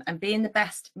be on, and being the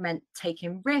best meant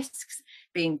taking risks,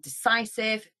 being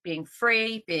decisive, being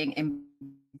free, being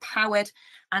empowered.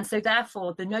 And so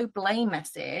therefore, the no blame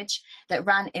message that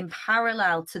ran in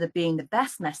parallel to the being the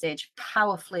best message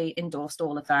powerfully endorsed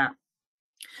all of that.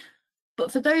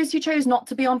 But for those who chose not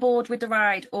to be on board with the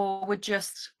ride or were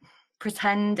just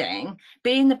pretending,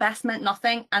 being the best meant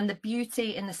nothing, and the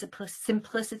beauty in the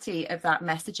simplicity of that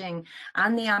messaging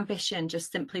and the ambition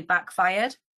just simply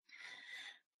backfired.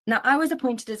 Now, I was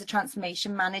appointed as a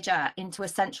transformation manager into a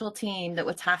central team that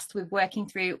were tasked with working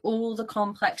through all the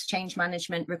complex change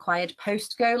management required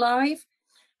post go live.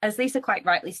 As Lisa quite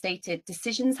rightly stated,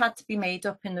 decisions had to be made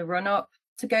up in the run-up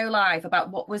to go live about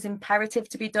what was imperative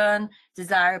to be done,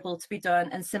 desirable to be done,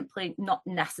 and simply not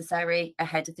necessary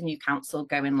ahead of the new council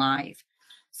going live.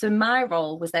 So my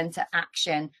role was then to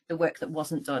action the work that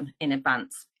wasn't done in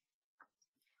advance.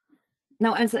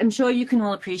 Now, as I'm sure you can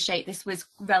all appreciate, this was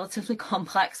relatively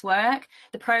complex work.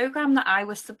 The programme that I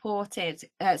was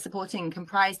supporting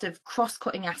comprised of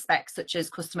cross-cutting aspects such as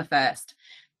customer first,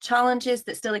 challenges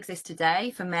that still exist today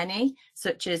for many,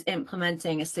 such as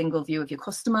implementing a single view of your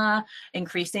customer,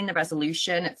 increasing the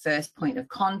resolution at first point of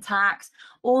contact,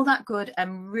 all that good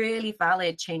and really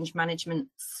valid change management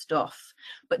stuff,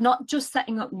 but not just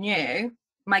setting up new,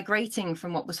 migrating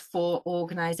from what was 4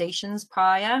 organisations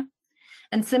prior.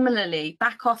 And similarly,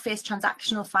 back office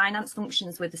transactional finance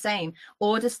functions were the same.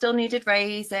 Orders still needed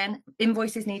raising,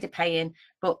 invoices needed paying,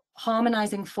 but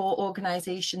harmonising 4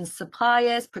 organisations'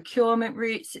 suppliers, procurement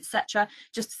routes, etc.,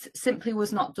 just simply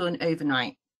was not done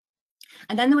overnight.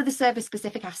 And then there were the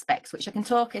service-specific aspects, which I can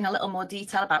talk in a little more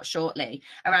detail about shortly,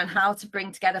 around how to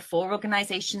bring together 4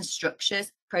 organisations'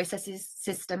 structures, processes,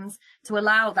 systems, to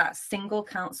allow that single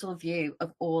council view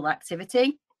of all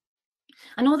activity.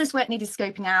 And all this work needed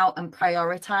scoping out and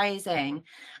prioritising.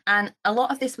 And a lot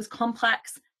of this was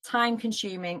complex, time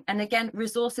consuming, and again,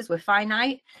 resources were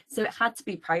finite, so it had to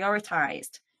be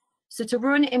prioritised. So to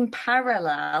run in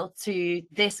parallel to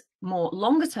this more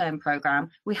longer term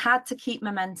programme, we had to keep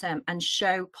momentum and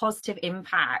show positive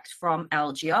impact from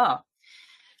LGR.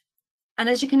 And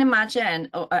as you can imagine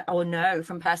or know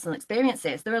from personal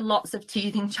experiences, there are lots of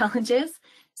teething challenges.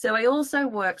 So I also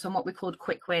worked on what we called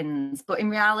quick wins, but in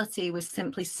reality was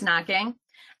simply snagging,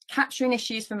 capturing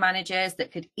issues from managers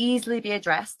that could easily be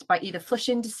addressed by either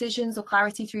flushing decisions or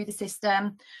clarity through the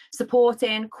system,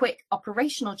 supporting quick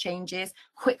operational changes,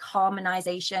 quick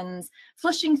harmonisations,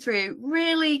 flushing through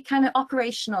really kind of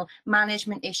operational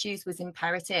management issues was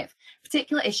imperative. A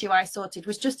particular issue I sorted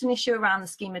was just an issue around the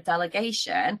scheme of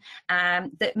delegation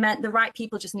that meant the right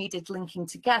people just needed linking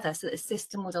together so that the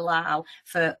system would allow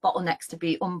for bottlenecks to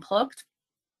be unplugged.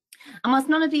 And whilst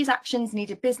none of these actions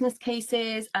needed business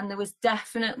cases and there was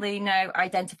definitely no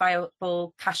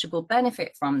identifiable cashable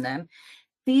benefit from them,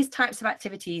 these types of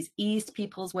activities eased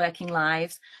people's working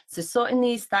lives. So sorting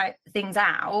these things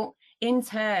out in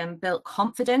turn built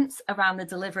confidence around the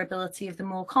deliverability of the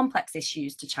more complex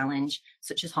issues to challenge,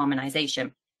 such as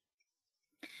harmonisation.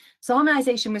 So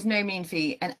harmonisation was no mean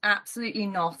feat and absolutely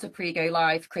not a pre-go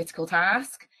live critical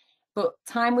task, but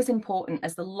time was important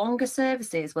as the longer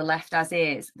services were left as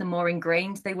is, the more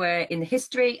ingrained they were in the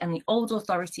history and the old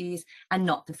authorities and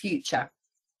not the future.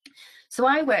 So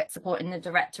I worked supporting the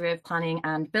Director of Planning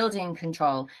and Building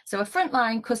Control, so a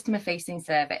frontline customer-facing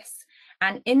service.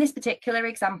 And in this particular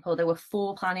example, there were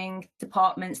 4 planning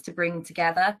departments to bring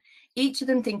together, each of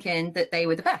them thinking that they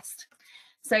were the best.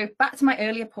 So back to my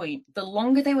earlier point, the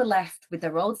longer they were left with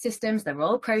their old systems, their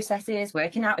old processes,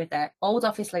 working out with their old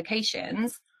office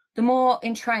locations, the more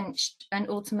entrenched and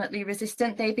ultimately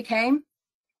resistant they became.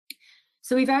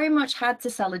 So we very much had to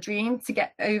sell a dream to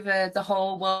get over the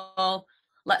whole, well,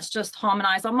 let's just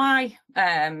harmonise on my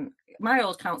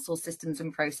old council systems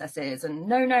and processes, and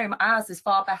no, ours is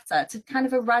far better, to kind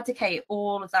of eradicate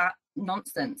all of that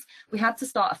nonsense. We had to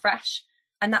start afresh,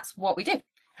 and that's what we did.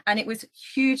 And it was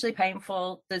hugely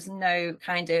painful. There's no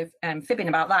kind of fibbing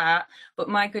about that. But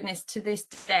my goodness, to this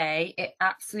day, it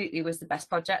absolutely was the best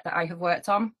project that I have worked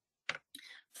on.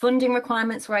 Funding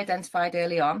requirements were identified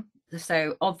early on.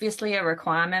 So obviously a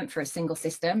requirement for a single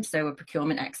system, so a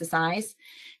procurement exercise.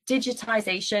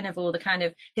 Digitisation of all the kind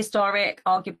of historic,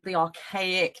 arguably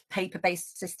archaic,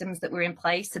 paper-based systems that were in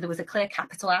place. So there was a clear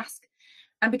capital ask.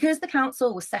 And because the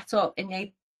council was set up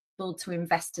enabled to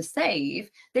invest to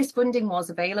save, this funding was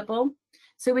available.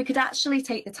 So we could actually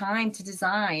take the time to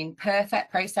design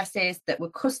perfect processes that were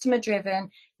customer driven,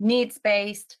 needs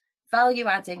based, value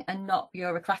adding and not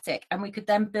bureaucratic. And we could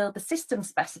then build the system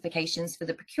specifications for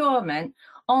the procurement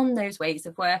on those ways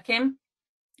of working.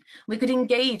 We could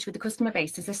engage with the customer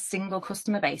base as a single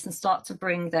customer base and start to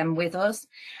bring them with us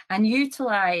and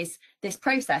utilise this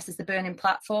process as the burning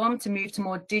platform to move to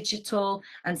more digital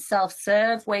and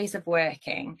self-serve ways of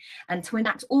working and to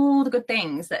enact all the good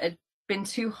things that had been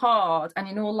too hard and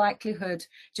in all likelihood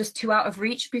just too out of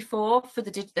reach before for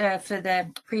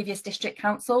the previous district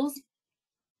councils.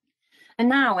 And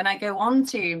now when I go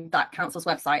onto that council's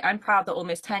website, I'm proud that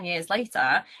almost 10 years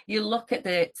later, you look at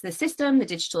the system, the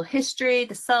digital history,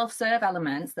 the self-serve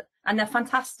elements, and they're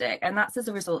fantastic. And that's as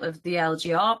a result of the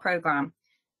LGR programme.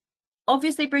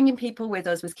 Obviously, bringing people with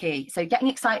us was key. So getting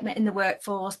excitement in the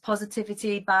workforce,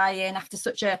 positivity, buy-in after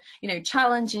such a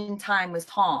challenging time was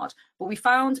hard. But we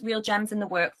found real gems in the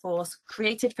workforce,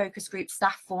 created focus groups,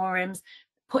 staff forums,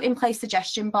 put in place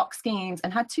suggestion box schemes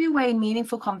and had two-way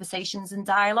meaningful conversations and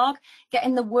dialogue.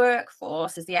 Getting the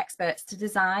workforce as the experts to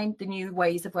design the new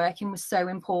ways of working was so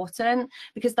important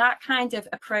because that kind of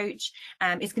approach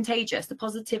is contagious. The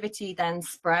positivity then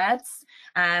spreads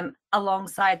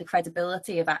alongside the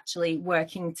credibility of actually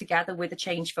working together with a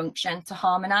change function to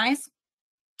harmonise.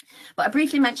 But I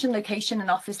briefly mentioned location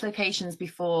and office locations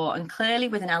before, and clearly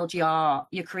with an LGR,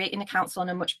 you're creating a council on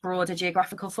a much broader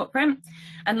geographical footprint.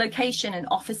 And location and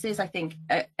offices, I think,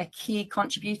 are a key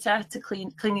contributor to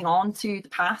clinging on to the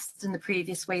past and the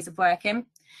previous ways of working.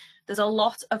 There's a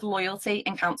lot of loyalty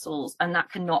in councils, and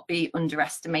that cannot be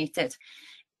underestimated.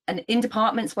 And in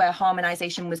departments where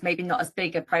harmonisation was maybe not as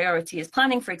big a priority as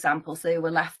planning, for example, so they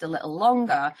were left a little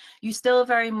longer, you still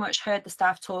very much heard the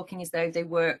staff talking as though they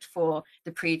worked for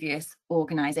the previous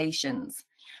organisations.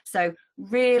 So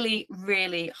really,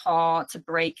 really hard to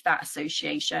break that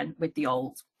association with the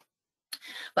old.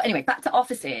 But anyway, back to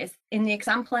offices. In the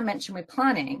example I mentioned with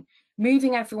planning,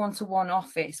 moving everyone to one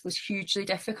office was hugely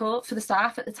difficult for the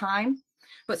staff at the time.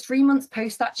 But 3 months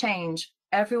post that change,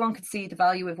 everyone could see the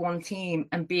value of one team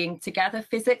and being together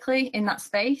physically in that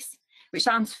space, which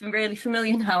sounds really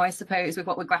familiar now, I suppose, with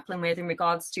what we're grappling with in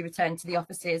regards to return to the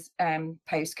offices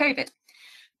post-COVID.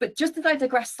 But just as I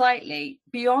digress slightly,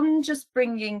 beyond just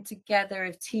bringing together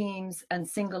of teams and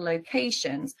single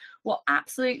locations, what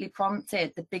absolutely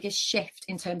prompted the biggest shift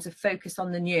in terms of focus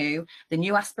on the new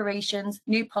aspirations,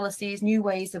 new policies, new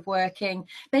ways of working,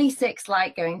 basics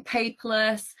like going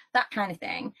paperless, that kind of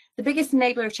thing. The biggest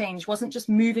enabler of change wasn't just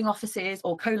moving offices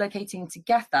or co-locating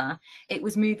together, it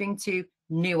was moving to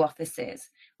new offices,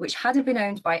 which hadn't been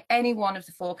owned by any one of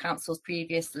the 4 councils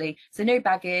previously. So no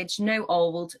baggage, no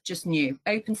old, just new,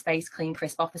 open space, clean,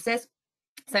 crisp offices.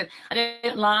 So I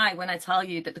don't lie when I tell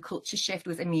you that the culture shift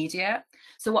was immediate.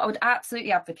 So what I would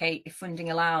absolutely advocate, if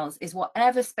funding allows, is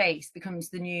whatever space becomes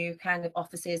the new kind of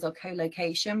offices or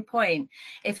co-location point,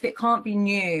 if it can't be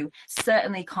new,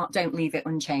 certainly don't leave it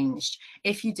unchanged.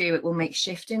 If you do, it will make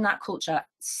shifting that culture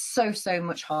so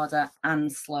much harder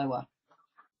and slower.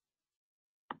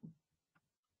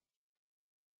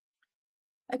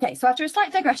 Okay, so after a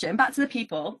slight digression, back to the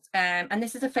people, and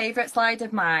this is a favourite slide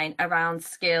of mine around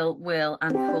skill, will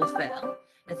and fulfil.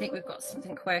 I think we've got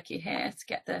something quirky here to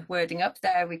get the wording up.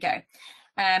 There we go.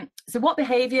 So what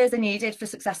behaviours are needed for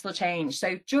successful change?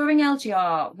 So during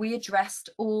LGR, we addressed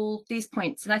all these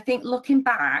points. And I think looking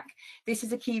back, this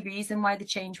is a key reason why the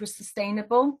change was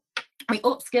sustainable. We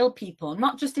upskilled people,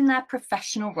 not just in their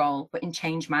professional role, but in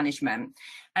change management.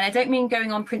 And I don't mean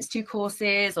going on Prince 2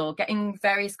 courses or getting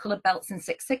various coloured belts in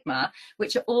Six Sigma,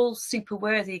 which are all super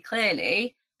worthy,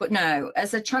 clearly. But no,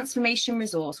 as a transformation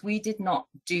resource, we did not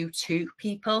do to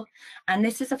people. And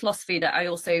this is a philosophy that I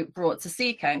also brought to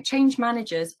Seeker. Change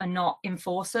managers are not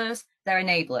enforcers, they're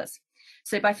enablers.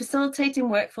 So by facilitating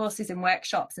workforces and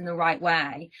workshops in the right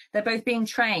way, they're both being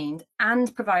trained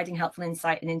and providing helpful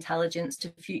insight and intelligence to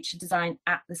future design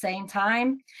at the same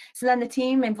time. So then the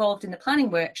team involved in the planning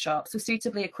workshops were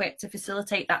suitably equipped to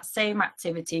facilitate that same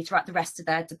activity throughout the rest of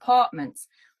their departments,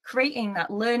 creating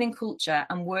that learning culture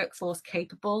and workforce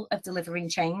capable of delivering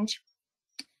change.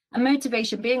 And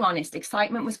motivation, being honest,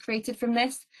 excitement was created from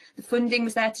this. The funding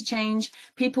was there to change.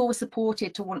 People were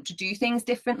supported to want to do things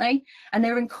differently, and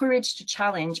they were encouraged to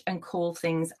challenge and call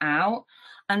things out.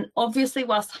 And obviously,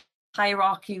 whilst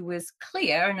hierarchy was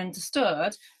clear and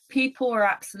understood, people were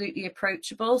absolutely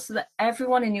approachable, so that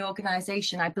everyone in the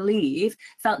organisation, I believe,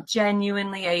 felt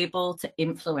genuinely able to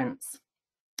influence.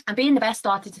 And being the best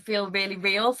started to feel really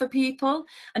real for people.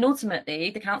 And ultimately,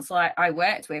 the council I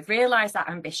worked with realised that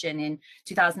ambition in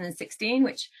 2016,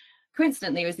 which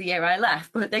coincidentally was the year I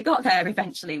left, but they got there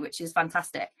eventually, which is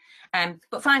fantastic.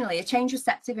 But finally, a change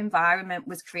receptive environment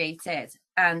was created.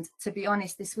 And to be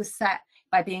honest, this was set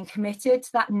by being committed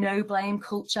to that no blame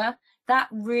culture that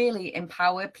really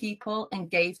empowered people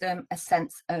and gave them a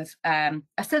sense of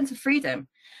freedom.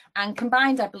 And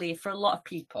combined, I believe, for a lot of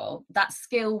people, that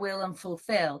skill, will and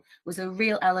fulfill was a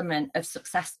real element of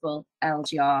successful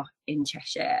LGR in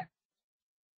Cheshire.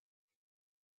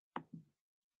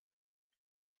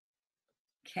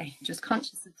 Okay, just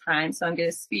conscious of time, so I'm going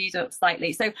to speed up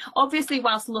slightly. So obviously,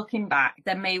 whilst looking back,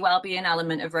 there may well be an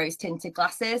element of rose-tinted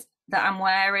glasses that I'm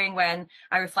wearing when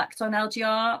I reflect on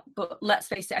LGR, but let's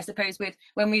face it, I suppose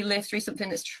when we live through something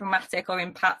that's traumatic or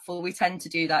impactful, we tend to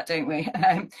do that, don't we?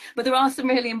 But there are some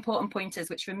really important pointers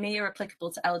which for me are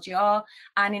applicable to LGR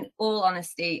and, in all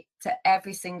honesty, to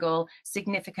every single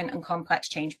significant and complex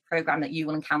change programme that you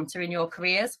will encounter in your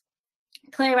careers.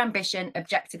 Clear ambition,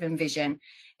 objective and vision.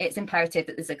 It's imperative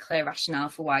that there's a clear rationale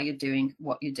for why you're doing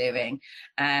what you're doing.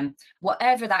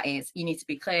 Whatever that is, you need to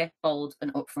be clear, bold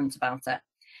and upfront about it.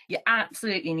 You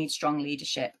absolutely need strong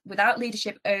leadership. Without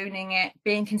leadership owning it,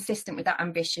 being consistent with that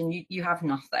ambition, you have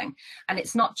nothing. And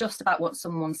it's not just about what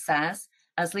someone says.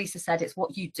 As Lisa said, it's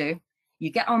what you do. You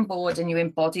get on board and you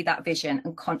embody that vision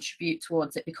and contribute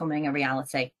towards it becoming a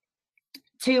reality.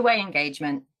 Two-way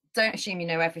engagement. Don't assume you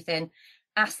know everything.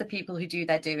 Ask the people who do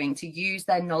their doing to use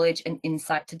their knowledge and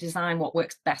insight to design what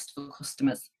works best for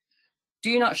customers.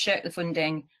 Do not shirk the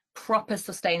funding. Proper,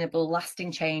 sustainable,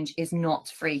 lasting change is not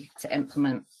free to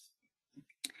implement.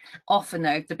 Often,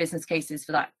 though, the business cases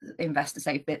for that investor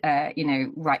say,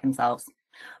 write themselves.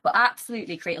 But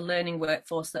absolutely create a learning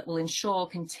workforce that will ensure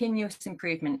continuous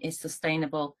improvement is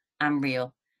sustainable and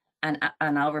real. And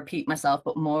I'll repeat myself,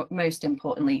 but most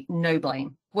importantly, no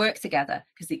blame. Work together,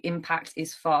 because the impact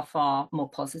is far, far more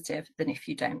positive than if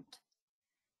you don't.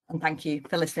 And thank you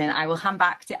for listening. I will hand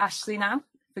back to Ashley now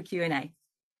for Q&A.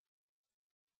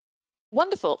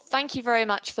 Wonderful. Thank you very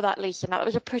much for that, Lisa. Now, that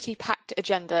was a pretty packed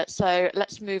agenda, so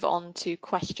let's move on to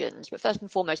questions. But first and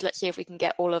foremost, let's see if we can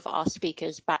get all of our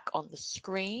speakers back on the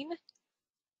screen.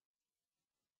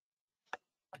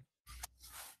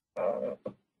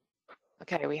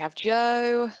 Okay, we have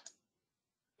Joe,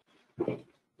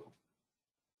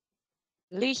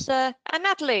 Lisa, and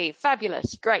Natalie.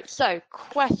 Fabulous. Great. So,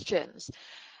 questions.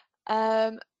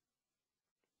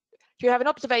 Do you have an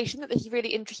observation that this is really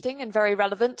interesting and very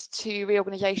relevant to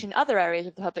reorganisation in other areas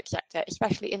of the public sector,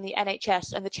 especially in the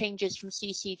NHS and the changes from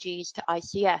CCGs to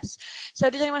ICS? So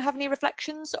does anyone have any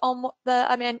reflections on what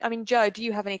I mean, Joe, do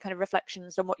you have any kind of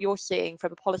reflections on what you're seeing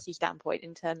from a policy standpoint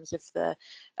in terms of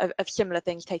of similar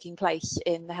things taking place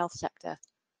in the health sector?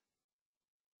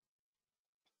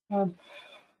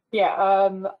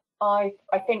 I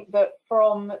think that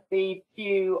from the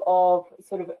view of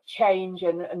sort of change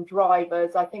and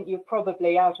drivers, I think you're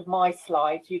probably, out of my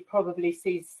slides, you'd probably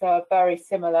see very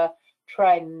similar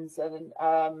trends and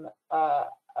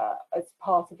as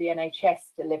part of the NHS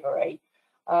delivery.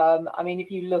 I mean, if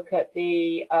you look at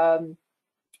the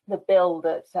bill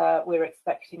that we're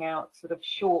expecting out sort of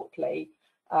shortly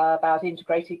about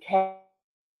integrated care,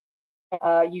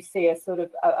 you see a sort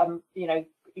of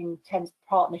intense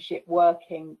partnership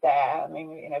working there. I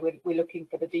mean, we're looking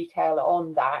for the detail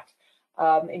on that,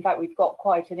 In fact, we've got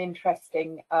quite an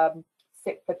interesting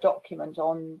SIPFA document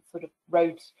on sort of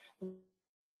road,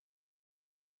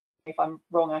 if I'm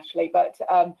wrong, Ashley, but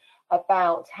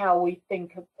about how we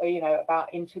think of,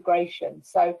 about integration.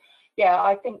 So yeah,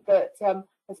 I think that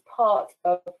as part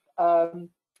of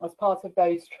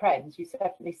those trends, you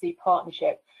certainly see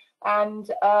partnership. And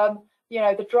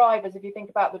the drivers, if you think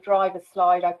about the driver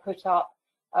slide I put up,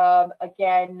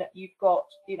 again, you've got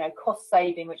cost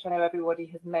saving, which I know everybody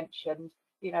has mentioned.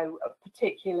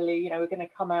 Particularly, we're going to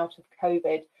come out of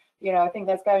COVID. I think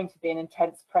there's going to be an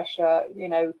intense pressure,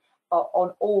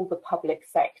 on all the public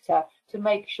sector to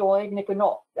make sure, even if we're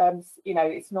not,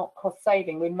 it's not cost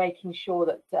saving, we're making sure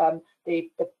that the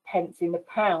pence in the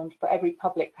pound for every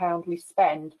public pound we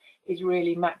spend is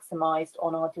really maximised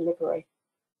on our delivery.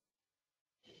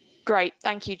 Great,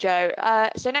 thank you, Jo.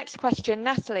 So next question,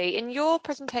 Natalie, in your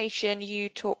presentation, you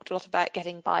talked a lot about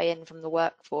getting buy-in from the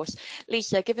workforce.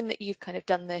 Lisa, given that you've kind of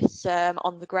done this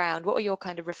on the ground, what are your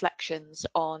kind of reflections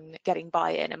on getting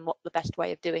buy-in and what the best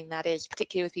way of doing that is,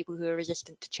 particularly with people who are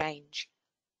resistant to change?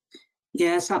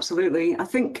 Yes, absolutely. I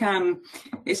think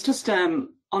it's just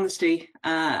honesty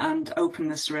and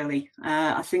openness, really.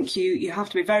 I think you have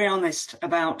to be very honest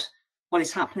about what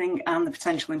is happening and the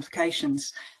potential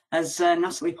implications. As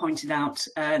Natalie pointed out,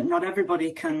 not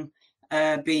everybody can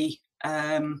be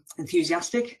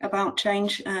enthusiastic about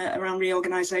change around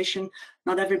reorganisation.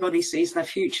 Not everybody sees their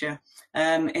future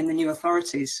in the new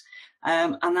authorities.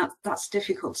 And that's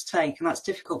difficult to take, and that's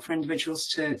difficult for individuals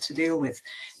to deal with.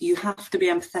 You have to be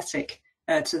empathetic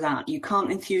to that. You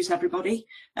can't enthuse everybody,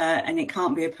 and it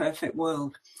can't be a perfect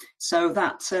world. So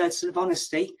that sort of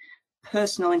honesty,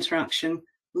 personal interaction,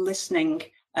 listening,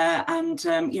 and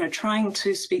trying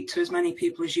to speak to as many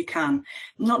people as you can,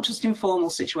 not just in formal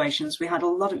situations. We had a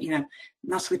lot of,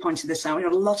 Natalie pointed this out, we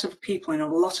had a lot of people in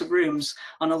a lot of rooms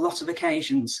on a lot of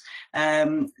occasions,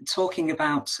 talking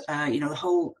about the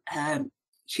whole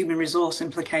human resource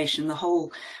implication, the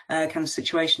whole kind of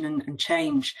situation and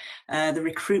change, the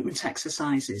recruitment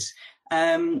exercises.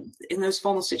 In those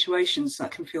formal situations,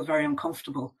 that can feel very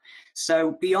uncomfortable.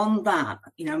 So beyond that,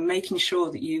 making sure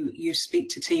that you speak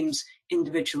to teams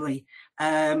individually,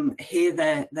 hear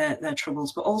their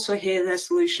troubles, but also hear their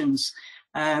solutions.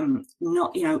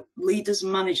 Leaders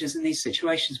and managers in these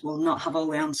situations will not have all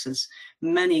the answers.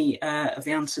 Many of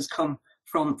the answers come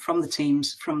from the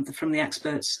teams, from the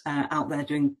experts out there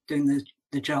doing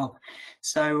the job.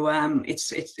 So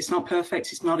it's not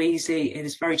perfect, it's not easy, it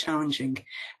is very challenging,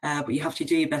 but you have to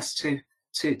do your best to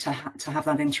have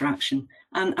that interaction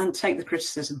and take the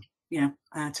criticism,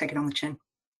 take it on the chin.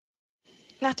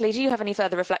 Natalie, do you have any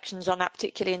further reflections on that,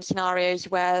 particularly in scenarios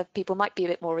where people might be a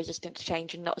bit more resistant to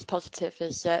change and not as positive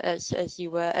as you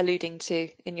were alluding to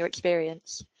in your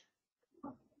experience?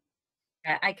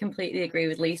 Yeah, I completely agree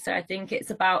with Lisa. I think it's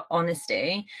about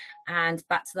honesty, and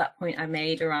back to that point I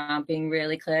made around being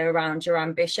really clear around your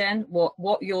ambition,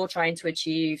 what you're trying to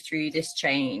achieve through this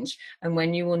change, and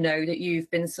when you will know that you've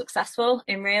been successful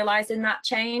in realizing that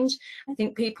change. I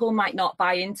think people might not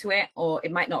buy into it, or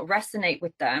it might not resonate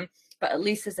with them, but at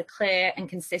least there's a clear and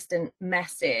consistent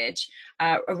message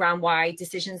around why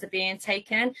decisions are being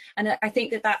taken. And I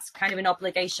think that that's kind of an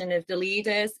obligation of the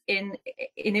leaders in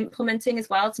implementing as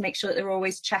well, to make sure that they're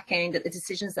always checking that the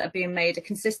decisions that are being made are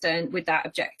consistent with that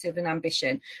objective and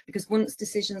ambition. Because once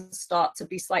decisions start to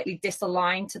be slightly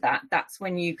disaligned to that, that's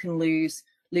when you can lose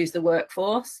the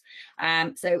workforce.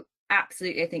 So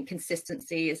absolutely, I think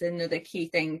consistency is another key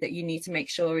thing that you need to make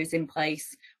sure is in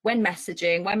place when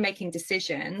messaging, when making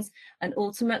decisions, and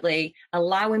ultimately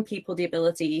allowing people the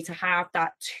ability to have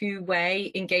that two-way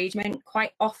engagement.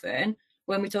 Quite often,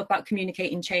 when we talk about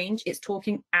communicating change, it's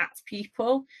talking at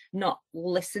people, not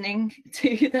listening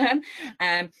to them.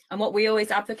 And what we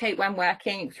always advocate when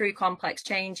working through complex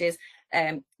change is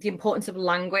the importance of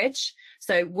language.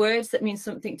 So words that mean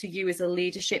something to you as a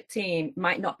leadership team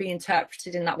might not be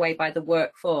interpreted in that way by the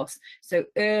workforce. So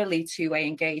early two-way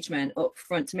engagement up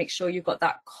front to make sure you've got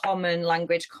that common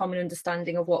language, common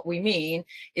understanding of what we mean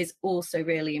is also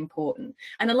really important.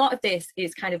 And a lot of this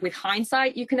is kind of with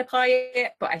hindsight, you can apply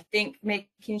it, but I think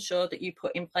making sure that you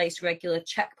put in place regular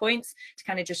checkpoints to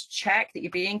kind of just check that you're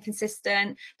being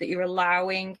consistent, that you're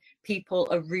allowing people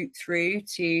a route through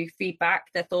to feedback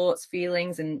their thoughts,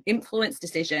 feelings, and influence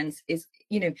decisions is,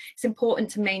 it's important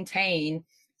to maintain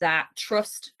that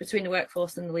trust between the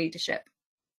workforce and the leadership.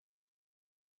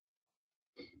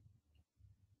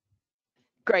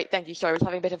 Great, thank you. Sorry, I was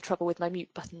having a bit of trouble with my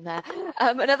mute button there.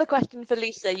 Another question for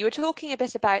Lisa. You were talking a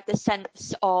bit about the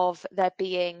sense of there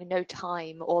being no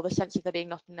time, or the sense of there being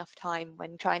not enough time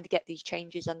when trying to get these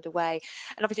changes underway.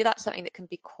 And obviously that's something that can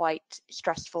be quite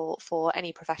stressful for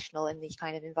any professional in these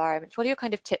kind of environments. What are your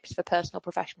kind of tips for personal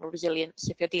professional resilience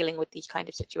if you're dealing with these kind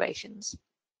of situations?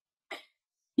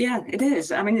 Yeah, it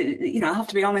is. I mean, you know, I have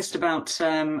to be honest about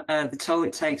the toll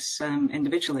it takes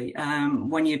individually.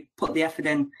 When you put the effort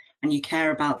in and you care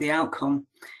about the outcome,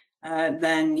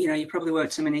 then, you know, you probably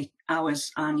work too many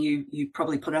hours and you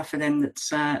probably put effort in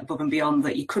that's above and beyond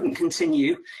that you couldn't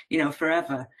continue, you know,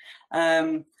 forever.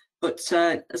 But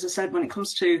as I said, when it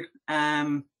comes to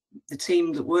the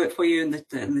team that work for you and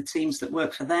the teams that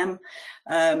work for them,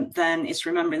 then it's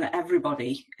remembering that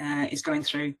everybody is going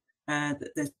through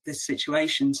this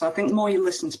situation. So I think the more you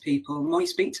listen to people, the more you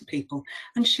speak to people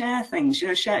and share things, you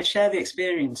know, share the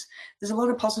experience. There's a lot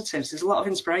of positives. There's a lot of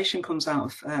inspiration comes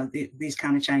out of these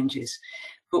kind of changes.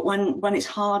 But when it's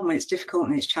hard, when it's difficult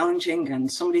and it's challenging,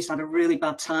 and somebody's had a really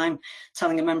bad time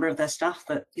telling a member of their staff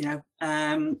that,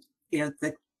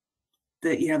 that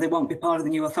they won't be part of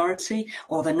the new authority,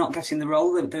 or they're not getting the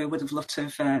role that they would have loved to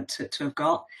have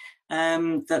got,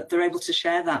 that they're able to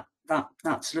share that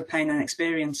sort of pain and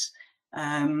experience.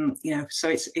 So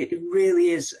it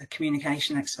really is a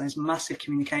communication exercise, massive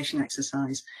communication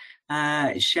exercise.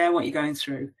 Share what you're going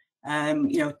through.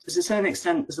 There's a certain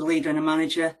extent as a leader and a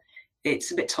manager,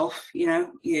 it's a bit tough. You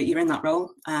know, you're in that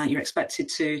role. You're expected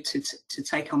to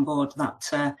take on board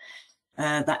that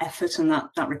effort and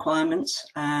that requirement.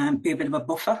 Be a bit of a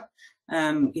buffer.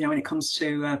 When it comes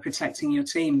to protecting your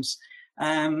teams.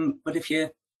 But if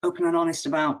you're open and honest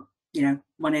about,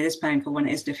 when it is painful, when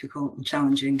it is difficult and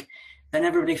challenging, then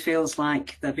everybody feels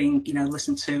like they're being,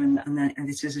 listened to, and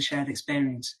it is a shared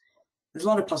experience. There's a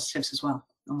lot of positives as well,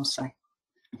 I must say.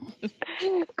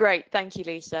 Great, thank you,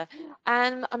 Lisa.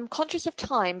 And I'm conscious of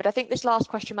time, but I think this last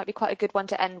question might be quite a good one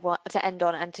to end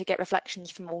on, and to get reflections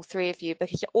from all three of you,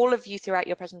 because all of you throughout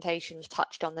your presentations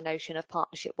touched on the notion of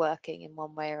partnership working in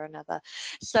one way or another.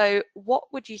 So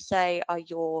what would you say are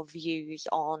your views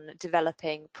on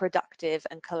developing productive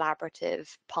and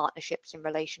collaborative partnerships and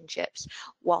relationships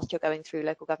whilst you're going through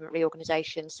local government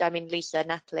reorganisation? So, I mean, Lisa,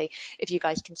 Natalie, if you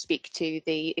guys can speak to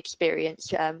the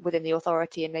experience within the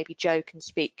authority, and maybe Jo can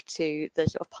speak to the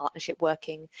sort of partnership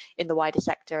working in the wider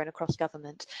sector and across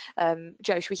government.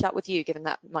 Jo, should we start with you, given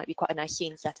that might be quite a nice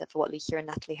scene setter for what Lisa and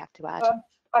Natalie have to add?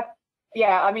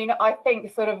 I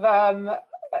think sort of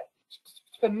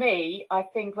for me, I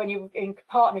think when you're in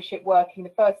partnership working,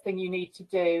 the first thing you need to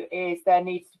do is there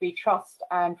needs to be trust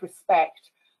and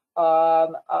respect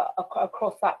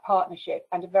across that partnership,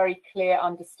 and a very clear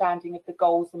understanding of the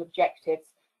goals and objectives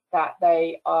that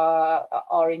they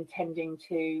are intending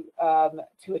to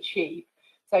achieve.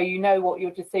 So you know what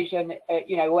your decision,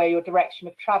 where your direction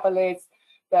of travel is,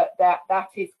 that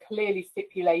is clearly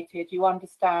stipulated. You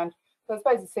understand. So I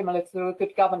suppose it's similar to a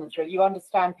good governance, really. You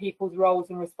understand people's roles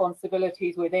and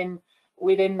responsibilities within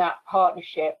that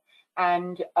partnership,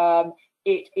 and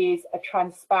it is a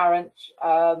transparent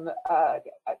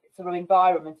sort of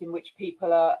environment in which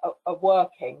people are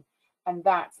working. And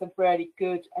that's a really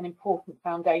good and important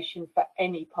foundation for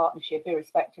any partnership,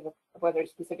 irrespective of whether it's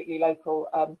specifically local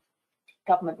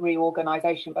government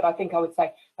reorganisation. But I think I would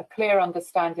say a clear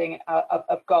understanding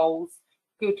of goals,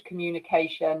 good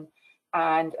communication,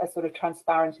 and a sort of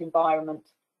transparent environment.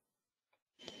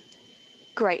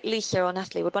 Great. Lisa or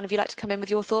Natalie, would one of you like to come in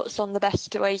with your thoughts on the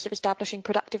best ways of establishing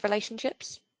productive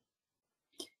relationships?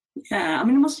 Yeah, I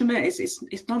mean, I must admit,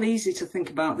 it's not easy to think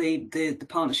about the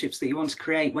partnerships that you want to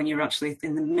create when you're actually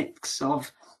in the mix of,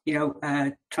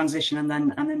 transition and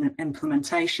then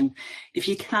implementation. If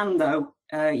you can, though,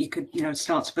 you could,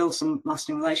 start to build some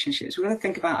lasting relationships. We're going to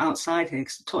think about outside here,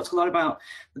 because I talked a lot about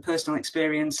the personal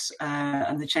experience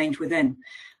and the change within.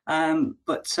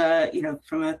 But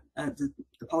from the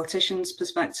politician's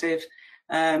perspective,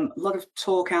 a lot of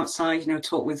talk outside,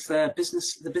 talk with the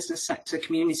business sector,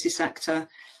 community sector,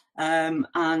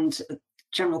 and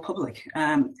general public.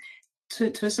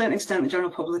 To a certain extent, the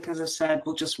general public, as I've said,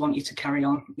 will just want you to carry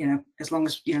on, as long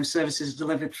as, services are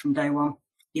delivered from day one.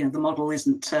 The model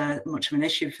isn't much of an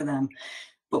issue for them.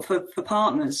 But for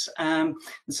partners, and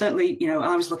certainly,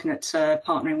 I was looking at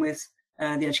partnering with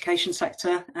the education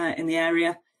sector in the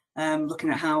area, looking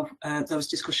at how those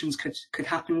discussions could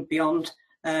happen beyond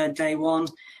day one,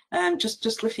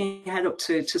 just lifting your head up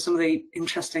to some of the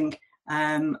interesting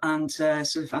and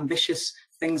sort of ambitious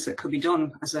things that could be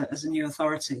done as a new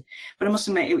authority. But I must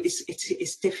admit,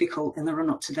 it's difficult in the run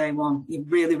up to day one. You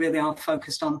really are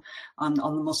focused on the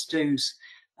must-dos.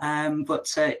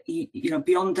 But you know,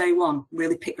 beyond day one,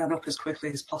 really pick that up as quickly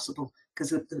as possible,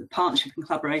 because the partnership and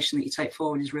collaboration that you take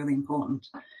forward is really important.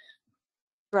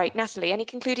 Right, Natalie, any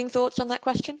concluding thoughts on that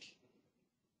question?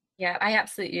 Yeah, I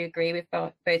absolutely agree with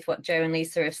both what Joe and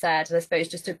Lisa have said. And I suppose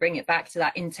just to bring it back to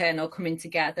that internal coming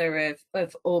together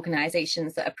of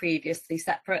organisations that are previously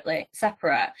separate,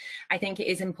 I think it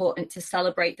is important to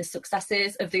celebrate the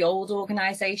successes of the old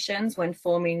organisations when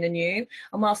forming the new,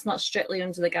 and whilst not strictly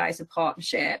under the guise of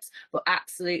partnerships, but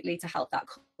absolutely to help that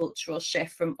cultural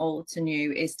shift from old to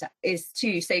new is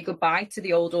to say goodbye to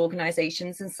the old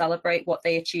organisations and celebrate what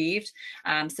they achieved,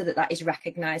 so that is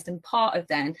recognised and part of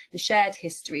then the shared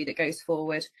history that goes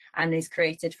forward and is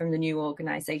created from the new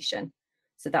organisation.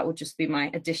 So that would just be my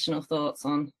additional thoughts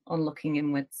on looking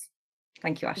inwards.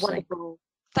 Thank you, Ashley. Wonderful.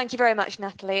 Thank you very much,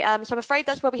 Natalie. So I'm afraid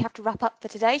that's where we have to wrap up for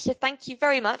today. So thank you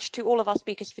very much to all of our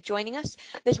speakers for joining us.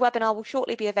 This webinar will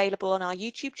shortly be available on our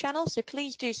YouTube channel, so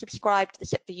please do subscribe to the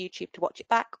SIPFA YouTube to watch it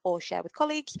back or share with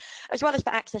colleagues, as well as for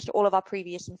access to all of our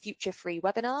previous and future free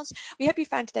webinars. We hope you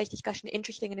found today's discussion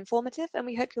interesting and informative, and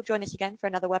we hope you'll join us again for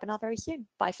another webinar very soon.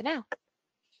 Bye for now.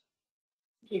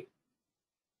 Thank you.